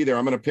 I'll be there.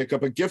 I'm going to pick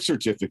up a gift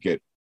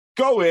certificate.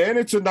 Go in.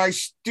 It's a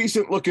nice,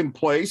 decent looking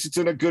place. It's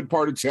in a good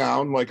part of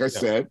town. Like I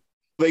said,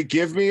 they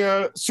give me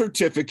a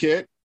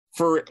certificate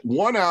for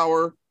 1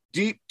 hour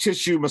deep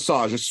tissue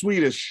massage, a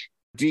Swedish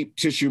deep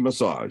tissue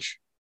massage.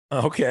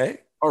 Okay.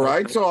 All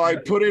right. So I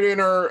put it in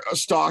her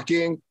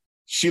stocking.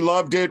 She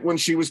loved it when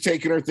she was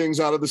taking her things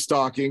out of the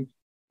stocking.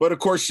 But of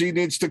course, she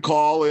needs to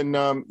call and,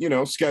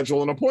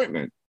 schedule an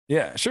appointment.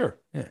 Yeah, sure.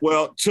 Yeah.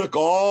 Well, it took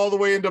all the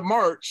way into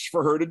March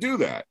for her to do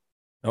that.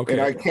 Okay.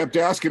 And I kept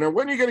asking her,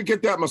 when are you going to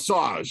get that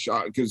massage?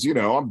 Because,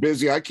 I'm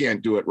busy. I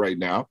can't do it right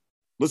now.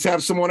 Let's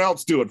have someone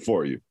else do it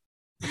for you.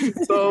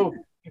 So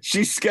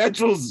she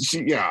schedules,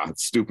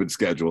 stupid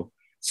schedule.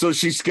 So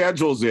she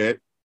schedules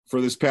it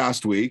for this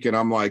past week. And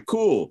I'm like,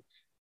 cool.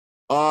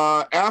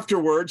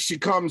 Afterwards, she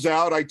comes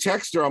out. I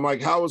text her. I'm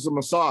like, how was the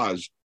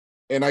massage?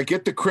 And I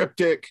get the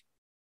cryptic,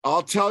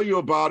 I'll tell you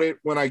about it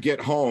when I get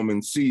home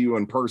and see you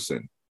in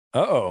person.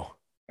 Uh-oh.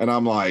 And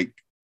I'm like,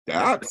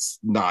 that's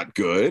not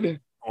good.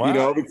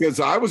 Wow. Because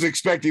I was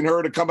expecting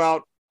her to come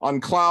out on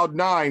cloud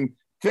 9.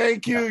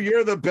 Thank you.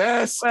 You're the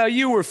best. Well,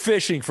 you were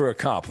fishing for a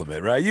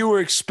compliment, right? You were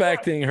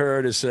expecting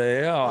her to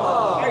say,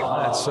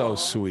 oh, that's so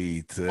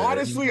sweet.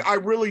 Honestly, I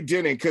really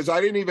didn't, because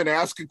I didn't even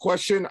ask a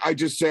question. I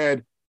just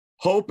said,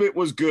 hope it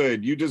was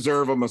good. You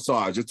deserve a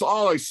massage. It's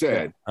all I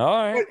said. Yeah.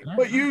 All right.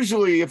 But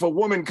usually if a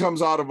woman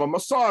comes out of a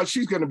massage,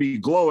 she's going to be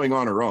glowing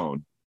on her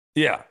own.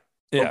 Yeah.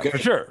 Yeah, okay. For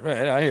sure.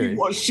 Right, I hear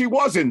you. She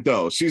wasn't,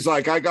 though. She's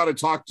like, I got to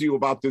talk to you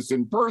about this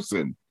in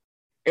person.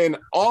 And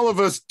all of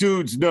us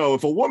dudes know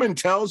if a woman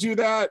tells you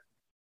that,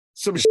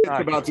 some shit's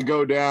about to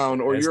go down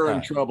or you're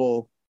in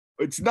trouble.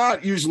 It's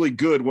not usually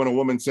good when a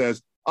woman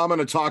says, I'm going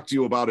to talk to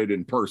you about it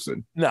in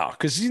person. No,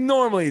 because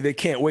normally they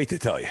can't wait to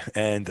tell you.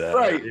 And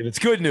right. If it's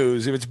good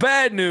news, if it's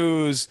bad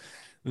news,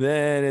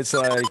 then it's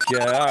like, all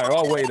right,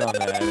 I'll wait on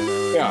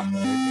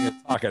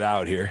that. Talk it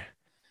out here.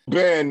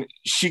 Ben,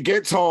 she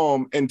gets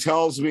home and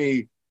tells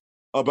me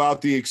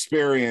about the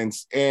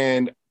experience,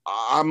 and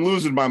I'm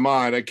losing my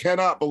mind. I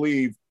cannot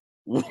believe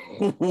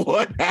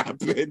what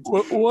happened.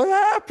 What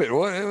happened?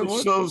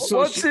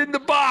 What's in the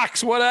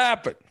box? What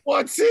happened?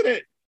 What's in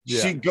it?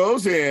 Yeah. She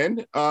goes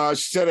in. She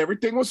said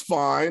everything was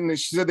fine. And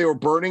she said they were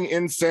burning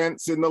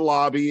incense in the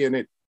lobby, and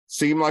it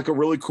seemed like a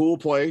really cool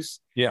place.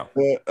 Yeah.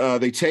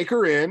 They take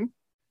her in.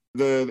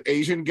 The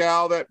Asian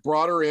gal that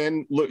brought her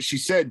in, she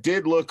said,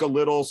 did look a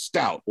little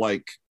stout,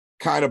 like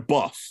kind of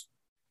buff.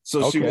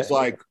 So she was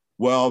like,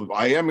 well,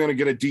 I am going to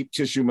get a deep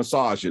tissue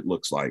massage, it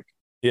looks like.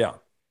 Yeah.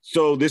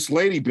 So this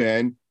lady,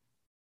 Ben,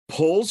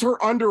 pulls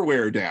her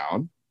underwear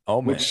down,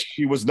 which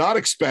she was not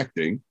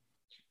expecting.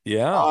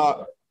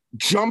 Yeah.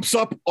 Jumps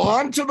up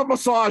onto the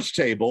massage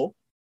table,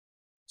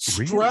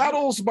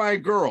 straddles my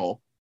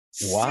girl.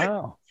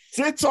 Wow.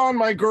 Sits on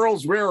my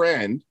girl's rear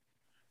end,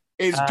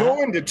 is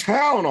going to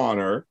town on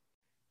her,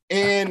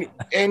 and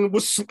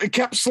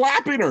kept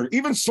slapping her,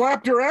 even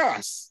slapped her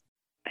ass.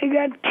 I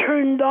got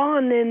turned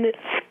on and it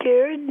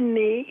scared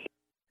me.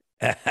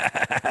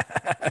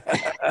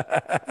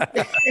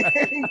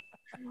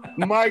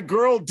 My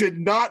girl did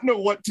not know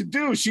what to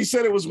do. She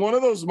said it was one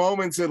of those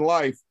moments in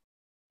life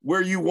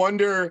where you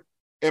wonder,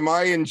 am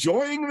I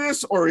enjoying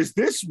this or is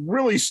this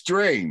really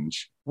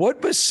strange?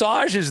 What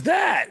massage is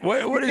that?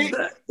 What is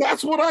that?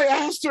 That's what I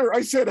asked her.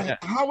 I said,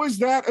 how is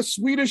that a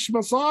Swedish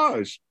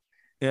massage?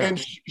 Yeah.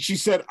 And she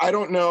said, I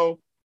don't know.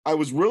 I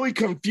was really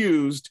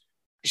confused.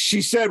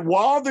 She said,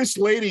 while this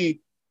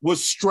lady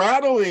was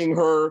straddling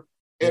her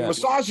and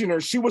massaging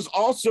her, she was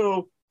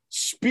also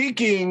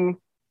speaking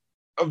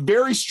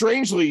very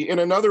strangely in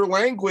another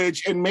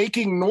language and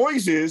making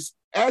noises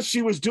as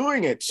she was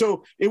doing it.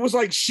 So it was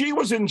like she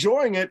was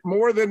enjoying it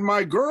more than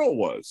my girl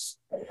was.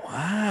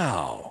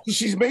 Wow.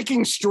 She's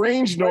making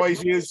strange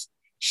noises.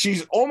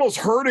 She's almost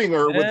hurting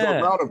her with the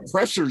amount of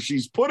pressure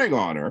she's putting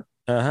on her.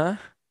 Uh-huh.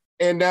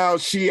 And now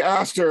she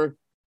asked her,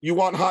 "You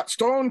want hot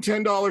stone?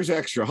 $10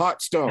 extra,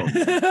 hot stone."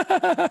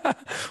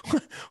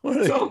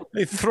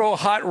 They throw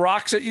hot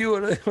rocks at you?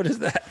 What is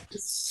that?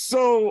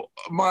 So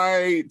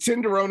my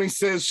Tenderoni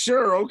says,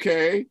 "Sure,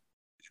 okay."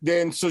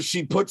 Then so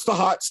she puts the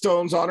hot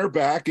stones on her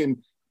back,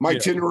 and my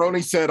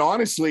Tenderoni said,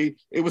 honestly,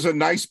 it was a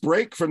nice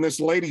break from this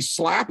lady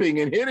slapping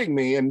and hitting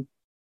me and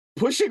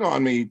pushing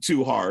on me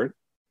too hard.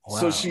 Wow.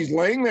 So she's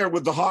laying there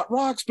with the hot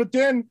rocks, but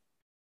then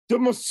the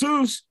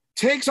masseuse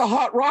takes a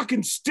hot rock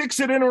and sticks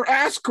it in her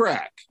ass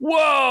crack.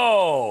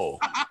 Whoa.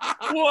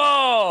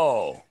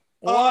 Whoa.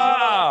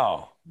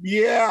 Wow.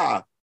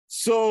 Yeah.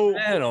 So,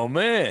 man, oh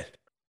man.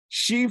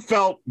 She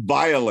felt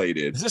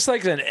violated. Is this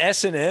like an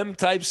S&M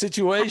type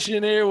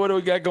situation here? What do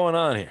we got going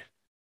on here?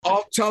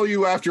 I'll tell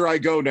you after I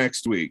go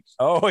next week.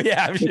 Oh,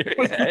 yeah. I'm sure.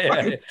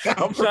 Yeah.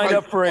 I'm signed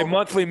up for a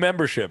monthly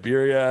membership.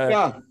 You're,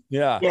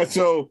 yeah.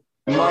 So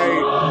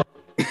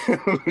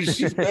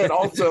she said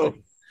also,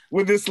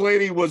 when this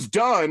lady was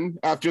done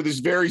after this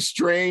very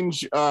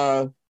strange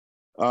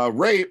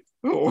rape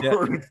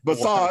or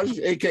massage,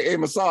 aka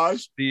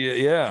massage,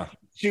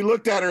 she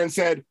looked at her and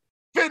said,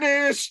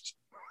 "Finished."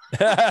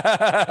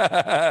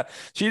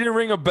 She didn't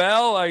ring a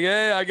bell like,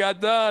 "Hey, I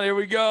got done. Here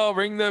we go.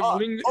 Ring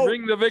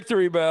the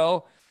victory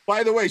bell."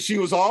 By the way, she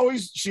was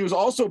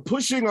also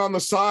pushing on the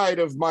side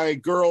of my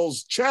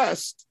girl's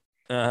chest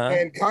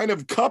and kind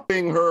of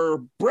cupping her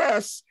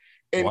breasts.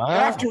 And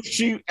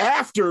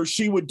after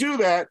she would do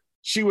that,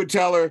 she would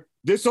tell her,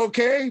 "This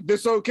okay?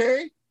 This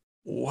okay?"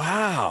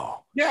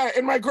 Wow. Yeah,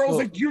 and my girl's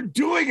like, "You're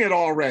doing it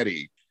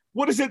already.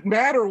 What does it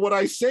matter what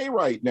I say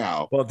right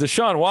now?" Well,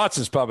 Deshaun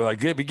Watson's probably like,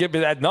 give me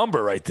that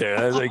number right there.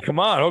 I was like, come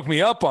on, hook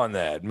me up on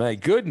that. My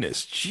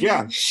goodness. Jeez.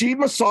 Yeah, she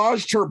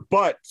massaged her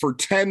butt for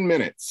 10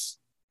 minutes.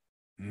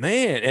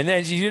 Man, and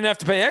then you didn't have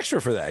to pay extra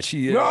for that.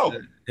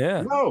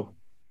 No.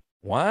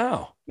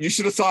 Wow. You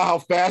should have saw how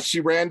fast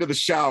she ran to the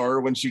shower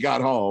when she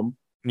got home.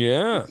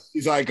 Yeah.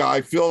 She's like,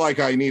 "I feel like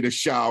I need a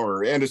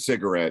shower and a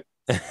cigarette."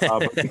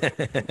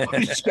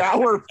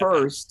 Shower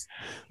first.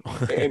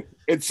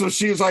 And so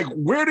she was like,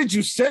 "Where did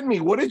you send me?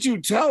 What did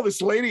you tell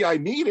this lady I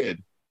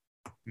needed?"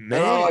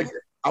 Man. And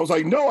I was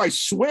like, "No, I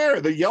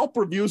swear the Yelp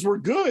reviews were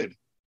good."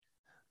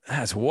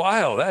 That's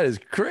wild. That is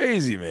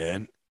crazy,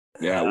 man.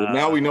 Yeah. Well,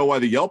 now we know why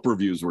the Yelp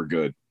reviews were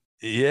good.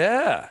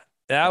 Yeah.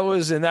 That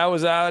was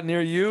out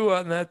near you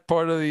on that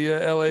part of the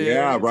LA.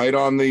 Yeah. Right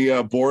on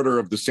the border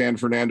of the San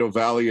Fernando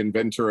Valley and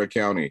Ventura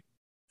County.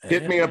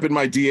 Hit me up in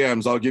my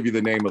DMs. I'll give you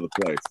the name of the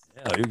place.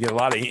 Yeah, you get a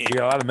lot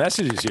of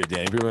messages here,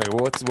 Danny. People are like,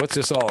 what's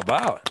this all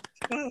about?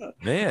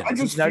 Man, I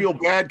just feel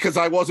bad because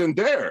I wasn't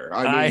there.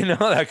 I know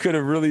that could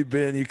have really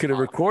been. You could have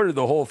recorded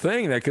the whole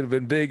thing. That could have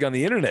been big on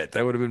the internet.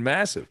 That would have been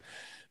massive,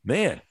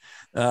 man.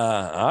 All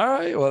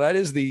right. Well, that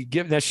is the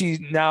gift.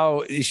 Now,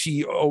 is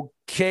she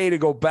okay to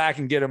go back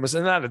and get a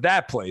massage? Not at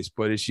that place,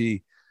 but is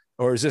she,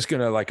 or is this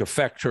going to like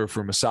affect her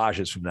for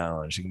massages from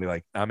now on? She can be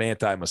like, "I'm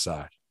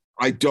anti-massage."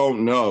 I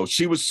don't know.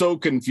 She was so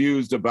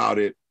confused about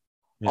it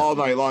all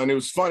night long. And it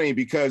was funny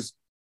because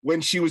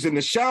when she was in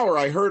the shower,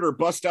 I heard her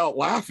bust out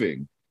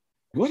laughing.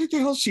 What the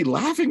hell is she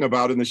laughing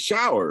about in the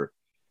shower?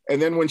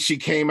 And then when she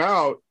came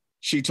out,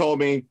 she told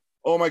me,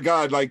 "Oh my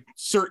God, like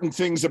certain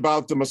things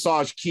about the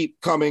massage keep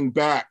coming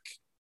back."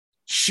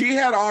 She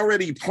had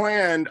already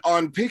planned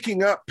on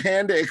picking up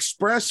Panda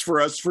Express for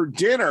us for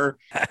dinner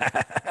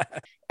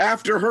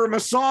after her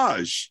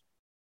massage.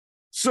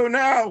 So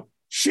now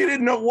she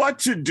didn't know what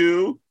to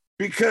do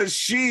because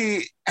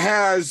she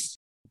has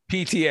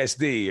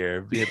PTSD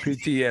or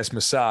PTS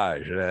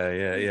massage.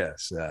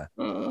 Yes.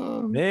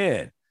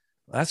 Man,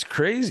 that's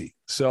crazy.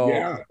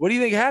 So what do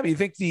you think happened? You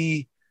think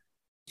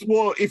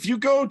well, if you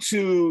go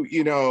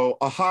to,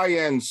 a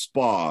high-end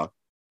spa,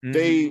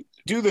 they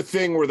do the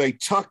thing where they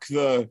tuck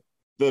the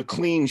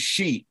clean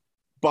sheet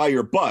by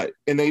your butt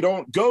and they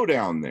don't go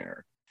down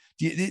there.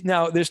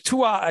 Now,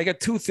 I got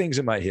two things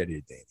in my head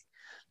here, Danny.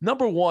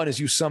 Number one is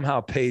you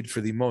somehow paid for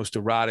the most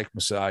erotic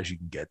massage you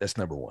can get. That's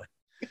number one.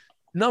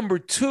 Number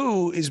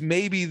two is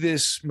maybe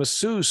this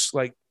masseuse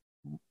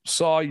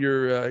saw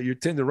your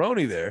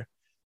Tenderoni there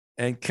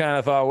and kind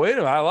of thought, "Wait a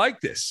minute, I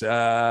like this.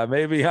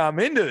 Maybe I'm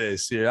into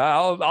this. Yeah,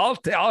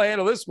 I'll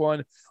handle this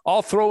one.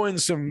 I'll throw in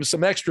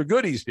some extra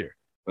goodies here."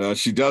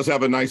 She does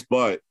have a nice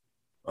butt.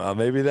 Well,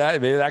 maybe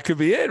that could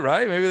be it,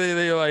 right? Maybe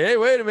they're like, "Hey,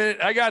 wait a minute,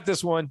 I got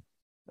this one.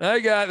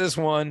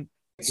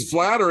 It's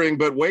flattering,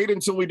 but wait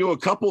until we do a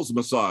couples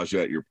massage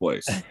at your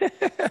place.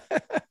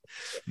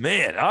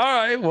 Man, all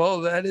right.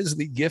 Well, that is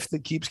the gift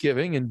that keeps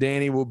giving, and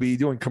Danny will be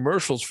doing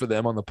commercials for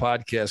them on the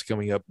podcast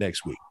coming up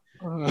next week.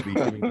 We'll be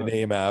giving the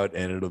name out,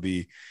 and it'll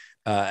be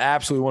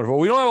absolutely wonderful.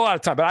 We don't have a lot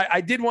of time, but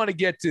I did want to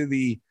get to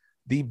the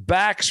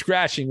back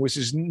scratching, which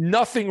is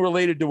nothing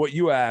related to what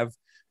you have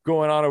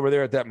going on over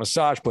there at that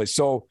massage place.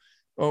 So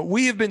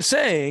we have been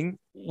saying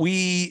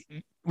we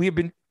have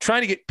been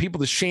trying to get people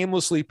to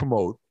shamelessly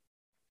promote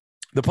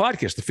the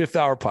podcast, the Fifth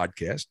Hour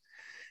podcast.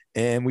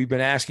 And we've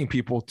been asking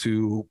people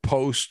to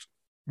post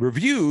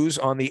reviews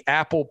on the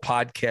Apple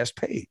podcast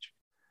page.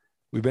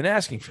 We've been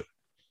asking for it.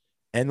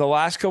 And the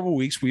last couple of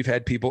weeks, we've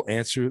had people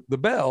answer the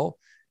bell,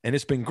 and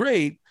it's been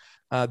great.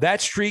 That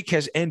streak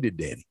has ended,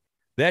 Danny.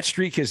 That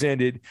streak has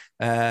ended.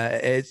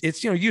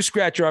 It's you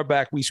scratch our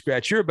back, we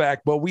scratch your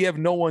back, but we have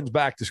no one's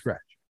back to scratch.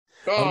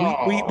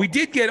 We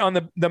did get on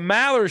the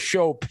Maller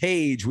Show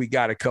page. We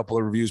got a couple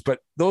of reviews, but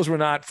those were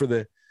not for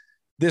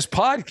this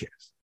podcast.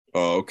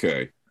 Oh,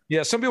 okay.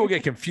 Yeah, some people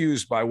get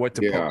confused by what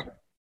to post.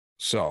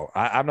 So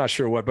I'm not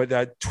sure what,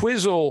 but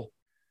Twizzle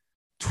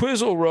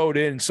wrote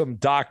in some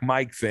Doc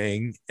Mike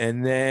thing,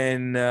 and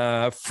then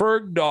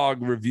Ferg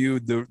Dog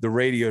reviewed the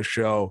radio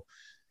show,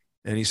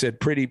 and he said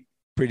pretty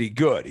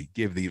good. He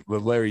gave the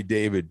Larry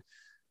David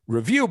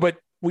review, but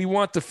we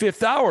want the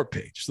Fifth Hour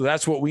page, so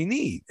that's what we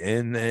need.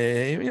 And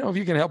if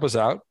you can help us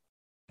out,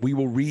 we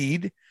will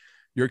read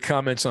your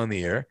comments on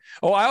the air.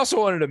 Oh, I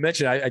also wanted to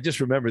mention, I just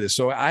remember this.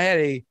 So I had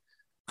a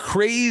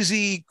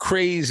crazy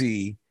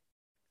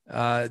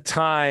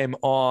time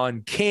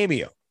on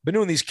Cameo. Been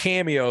doing these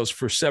cameos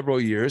for several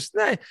years.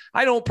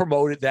 I don't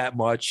promote it that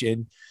much,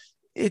 and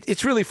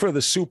it's really for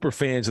the super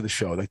fans of the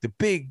show, like the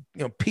big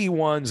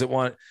P1s that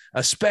want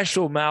a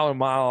special Maller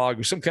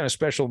monologue or some kind of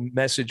special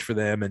message for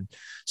them. And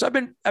so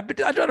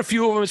I've done a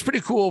few of them. It's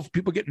pretty cool.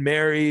 People getting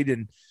married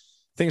and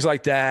things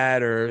like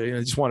that,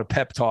 or just want a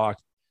pep talk.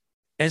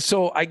 And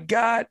so I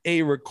got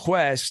a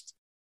request,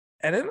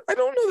 and I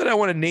don't know that I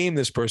want to name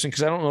this person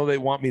because I don't know they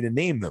want me to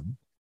name them.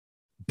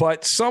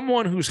 But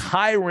someone who's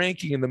high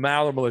ranking in the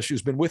Maller Militia,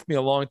 who's been with me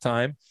a long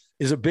time,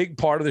 is a big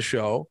part of the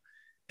show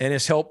and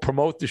has helped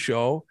promote the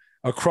show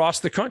across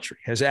the country,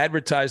 has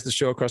advertised the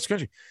show across the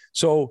country.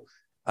 So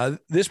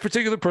this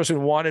particular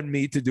person wanted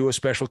me to do a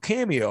special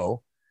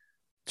cameo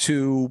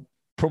to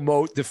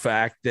promote the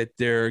fact that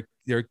their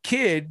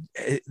kid,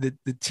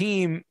 the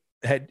team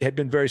had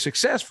been very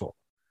successful.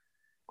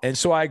 And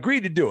so I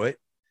agreed to do it.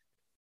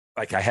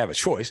 Like I have a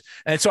choice.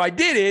 And so I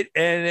did it,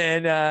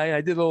 and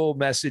I did a little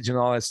message and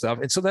all that stuff.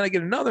 And so then I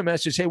get another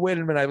message. Hey, wait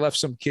a minute. I left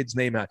some kid's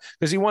name out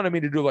because he wanted me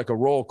to do like a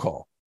roll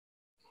call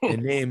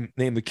and name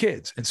the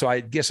kids. And so I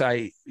guess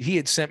he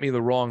had sent me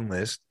the wrong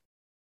list.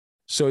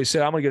 So he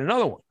said, I'm going to get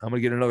another one. I'm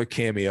going to get another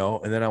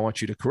cameo, and then I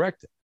want you to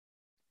correct it.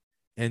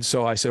 And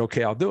so I said,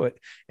 okay, I'll do it.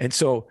 And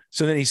so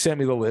then he sent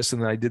me the list,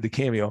 and then I did the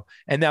cameo.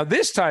 And now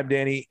this time,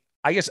 Danny,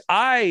 I guess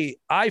I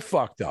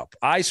fucked up.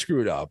 I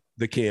screwed up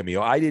the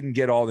cameo. I didn't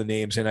get all the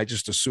names, and I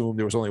just assumed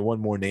there was only one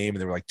more name, and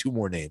there were like two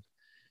more names.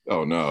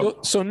 Oh, no.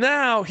 So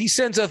now he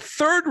sends a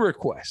third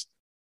request.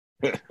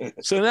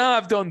 So now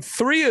I've done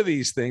three of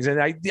these things,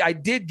 and I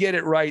did get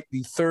it right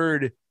the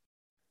third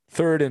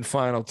and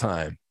final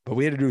time. But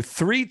we had to do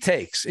 3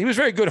 takes. He was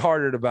very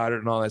good-hearted about it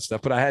and all that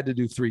stuff, but I had to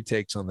do 3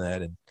 takes on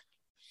that, and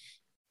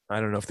I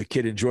don't know if the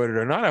kid enjoyed it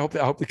or not. I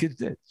hope the kids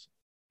did.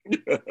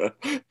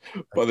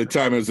 By the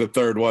time it was the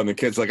third one, the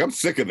kid's like, I'm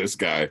sick of this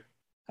guy. I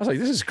was like,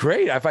 this is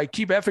great. If I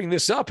keep effing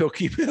this up,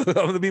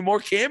 there'll be more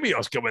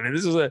cameos coming in.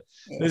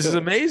 This is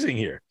amazing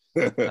here.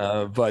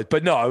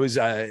 But no,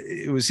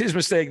 it was his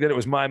mistake. Then it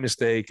was my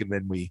mistake. And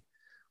then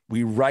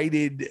we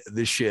righted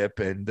the ship,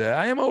 and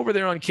I am over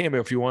there on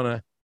Cameo. If you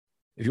want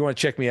to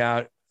check me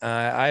out,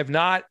 I have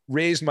not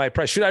raised my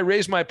price. Should I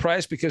raise my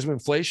price because of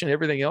inflation?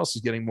 Everything else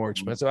is getting more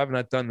expensive. I've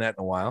not done that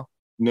in a while.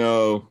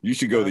 No, you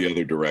should go the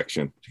other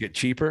direction. To get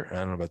cheaper? I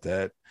don't know about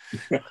that.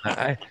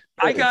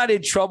 I got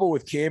in trouble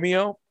with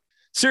Cameo.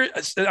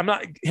 Serious, I'm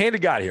not, hand to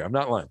God here, I'm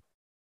not lying.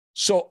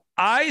 So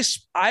I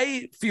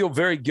feel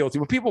very guilty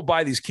when people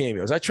buy these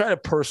cameos. I try to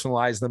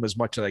personalize them as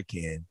much as I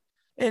can,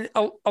 and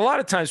a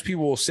lot of times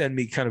people will send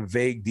me kind of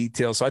vague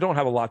details, so I don't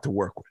have a lot to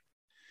work with,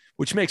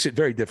 which makes it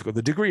very difficult.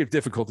 The degree of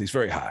difficulty is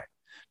very high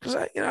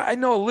because I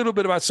know a little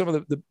bit about some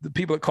of the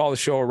people that call the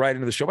show or write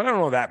into the show, but I don't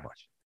know that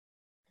much.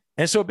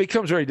 And so it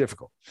becomes very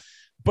difficult.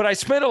 But I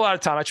spent a lot of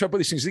time. I tried to put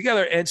these things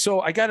together. And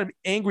so I got an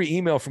angry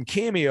email from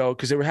Cameo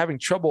because they were having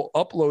trouble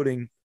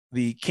uploading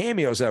the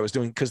cameos that I was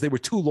doing because they were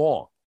too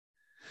long.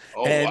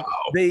 Oh, and wow.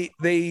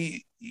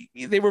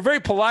 They were very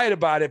polite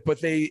about it, but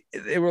they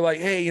were like,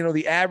 hey,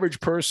 the average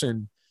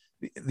person,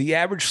 the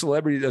average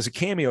celebrity does a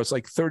cameo. It's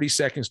like 30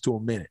 seconds to a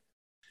minute.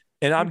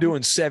 And I'm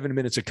doing 7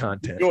 minutes of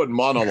content. You're doing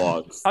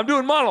monologues. I'm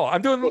doing monologue.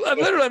 I'm doing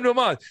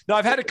monologue. Now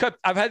I've had to cut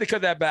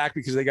that back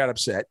because they got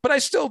upset, but I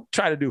still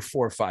try to do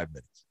 4 or 5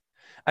 minutes.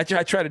 I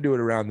try to do it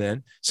around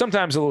then.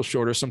 Sometimes a little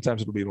shorter.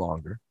 Sometimes it'll be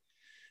longer.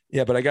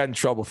 Yeah, but I got in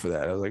trouble for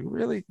that. I was like,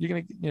 really?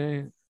 You're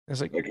gonna? I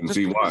was like, I can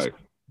see why.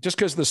 Just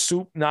because the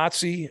soup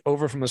Nazi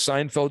over from the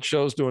Seinfeld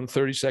show is doing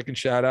 30-second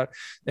shout out,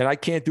 and I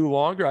can't do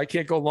longer. I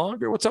can't go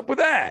longer. What's up with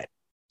that?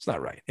 It's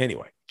not right.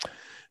 Anyway.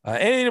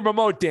 Anything to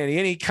promote, Danny?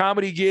 Any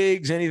comedy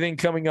gigs? Anything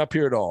coming up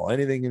here at all?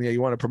 Anything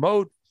you want to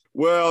promote?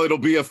 Well, it'll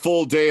be a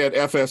full day at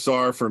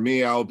FSR for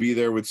me. I'll be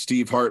there with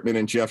Steve Hartman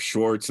and Jeff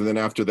Schwartz. And then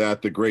after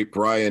that, the great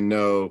Brian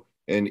Noe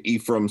and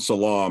Ephraim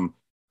Salam,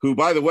 who,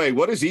 by the way,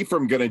 what is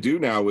Ephraim going to do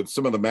now with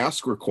some of the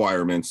mask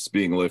requirements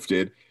being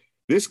lifted?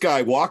 This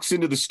guy walks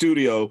into the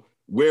studio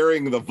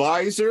wearing the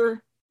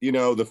visor,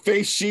 the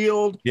face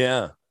shield, 2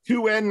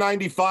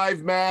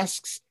 N95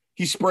 masks.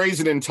 He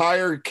sprays an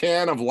entire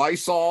can of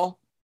Lysol.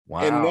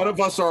 Wow. And none of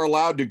us are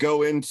allowed to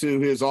go into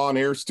his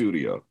on-air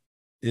studio.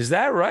 Is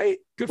that right?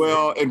 Good for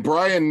Well, you. and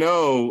Brian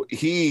Noe,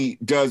 he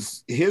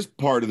does his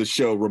part of the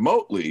show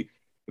remotely.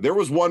 There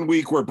was one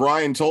week where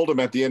Brian told him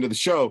at the end of the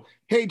show,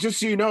 hey, just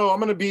so you know, I'm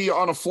going to be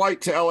on a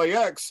flight to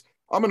LAX.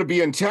 I'm going to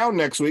be in town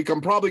next week.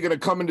 I'm probably going to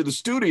come into the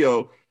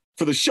studio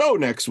for the show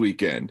next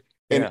weekend.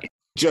 And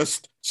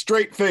just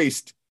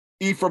straight-faced,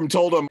 Ephraim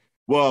told him,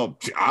 well,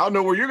 I don't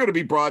know where you're going to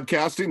be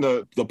broadcasting,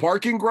 the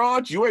parking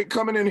garage. You ain't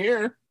coming in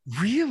here.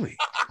 Really?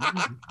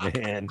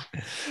 Man,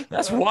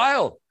 that's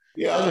wild.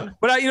 Yeah.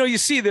 But, you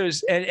see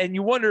there's, and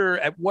you wonder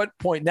at what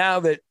point, now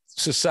that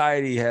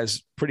society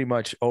has pretty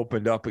much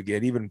opened up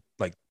again, even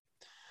like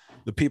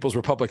the People's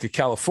Republic of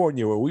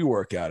California, where we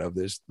work out of,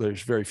 there's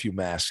very few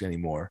masks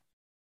anymore.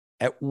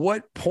 At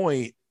what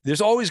point,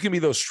 there's always going to be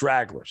those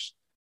stragglers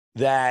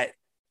that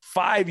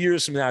 5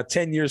 years from now,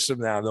 10 years from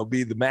now, there'll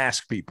be the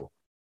mask people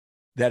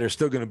that are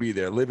still going to be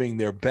there living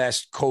their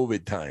best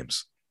COVID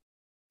times.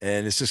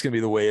 And it's just going to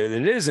be the way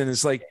it is. And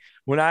it's like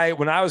when I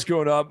was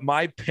growing up,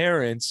 my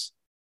parents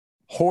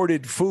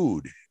hoarded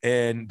food,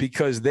 and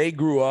because they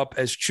grew up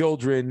as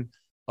children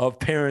of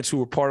parents who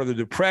were part of the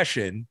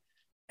Depression.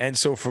 And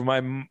so for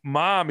my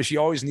mom, she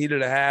always needed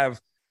to have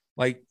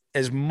like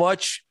as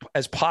much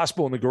as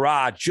possible in the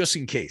garage, just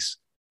in case.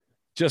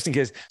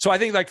 So I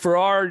think like for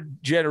our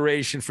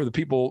generation, for the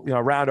people,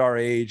 around our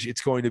age,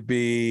 it's going to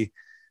be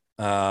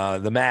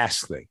the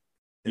mask thing.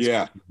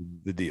 It's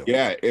the deal.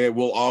 Yeah. It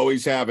will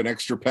always have an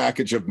extra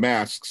package of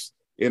masks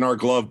in our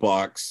glove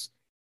box,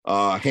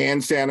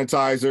 hand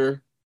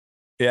sanitizer.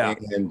 Yeah.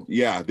 And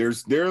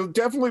there'll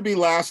definitely be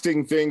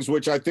lasting things,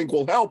 which I think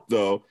will help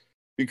though,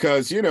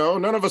 because,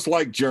 none of us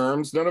like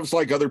germs. None of us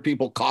like other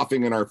people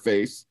coughing in our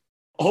face.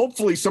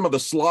 Hopefully some of the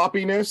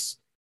sloppiness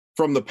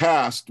from the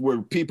past,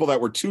 where people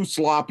that were too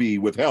sloppy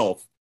with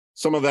health,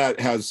 some of that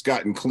has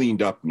gotten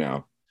cleaned up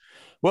now.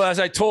 Well, as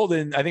I told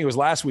in, I think it was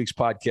last week's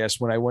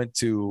podcast, when I went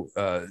to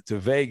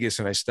Vegas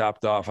and I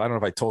stopped off, I don't know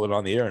if I told it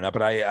on the air or not,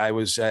 but I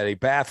was at a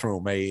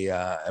bathroom,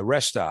 a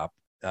rest stop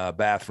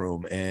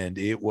bathroom, and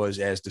it was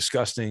as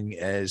disgusting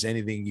as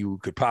anything you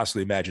could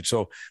possibly imagine.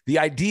 So the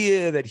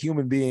idea that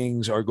human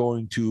beings are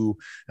going to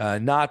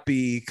not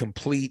be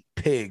complete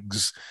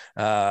pigs,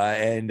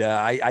 and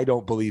I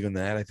don't believe in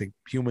that. I think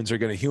humans are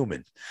going to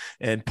human,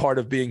 and part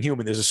of being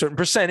human, there's a certain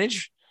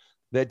percentage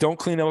that don't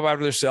clean up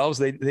after themselves.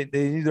 They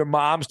need their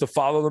moms to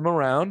follow them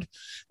around.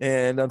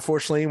 And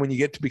unfortunately, when you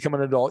get to become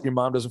an adult, your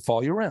mom doesn't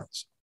follow you around.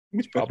 So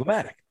it's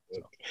problematic.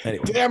 So,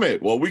 anyway. Damn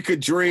it. Well, we could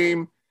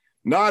dream.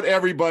 Not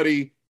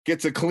everybody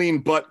gets a clean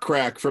butt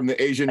crack from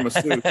the Asian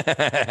masseuse.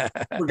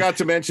 Forgot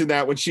to mention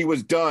that when she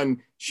was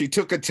done, she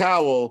took a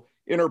towel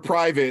in her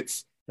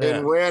privates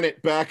and ran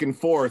it back and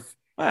forth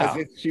as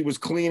if she was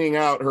cleaning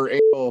out her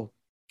anal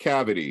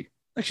cavity.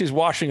 Like she's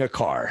washing a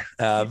car.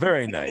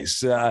 Very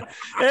nice.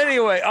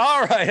 Anyway,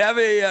 all right. Have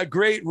a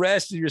great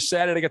rest of your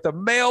Saturday. Got the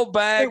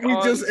mailbag. We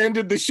just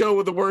ended the show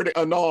with the word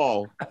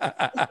anal.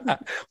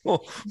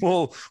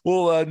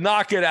 We'll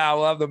knock it out.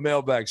 We'll have the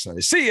mailbag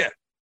Sunday. See ya.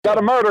 Got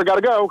a murder. Got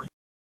to go.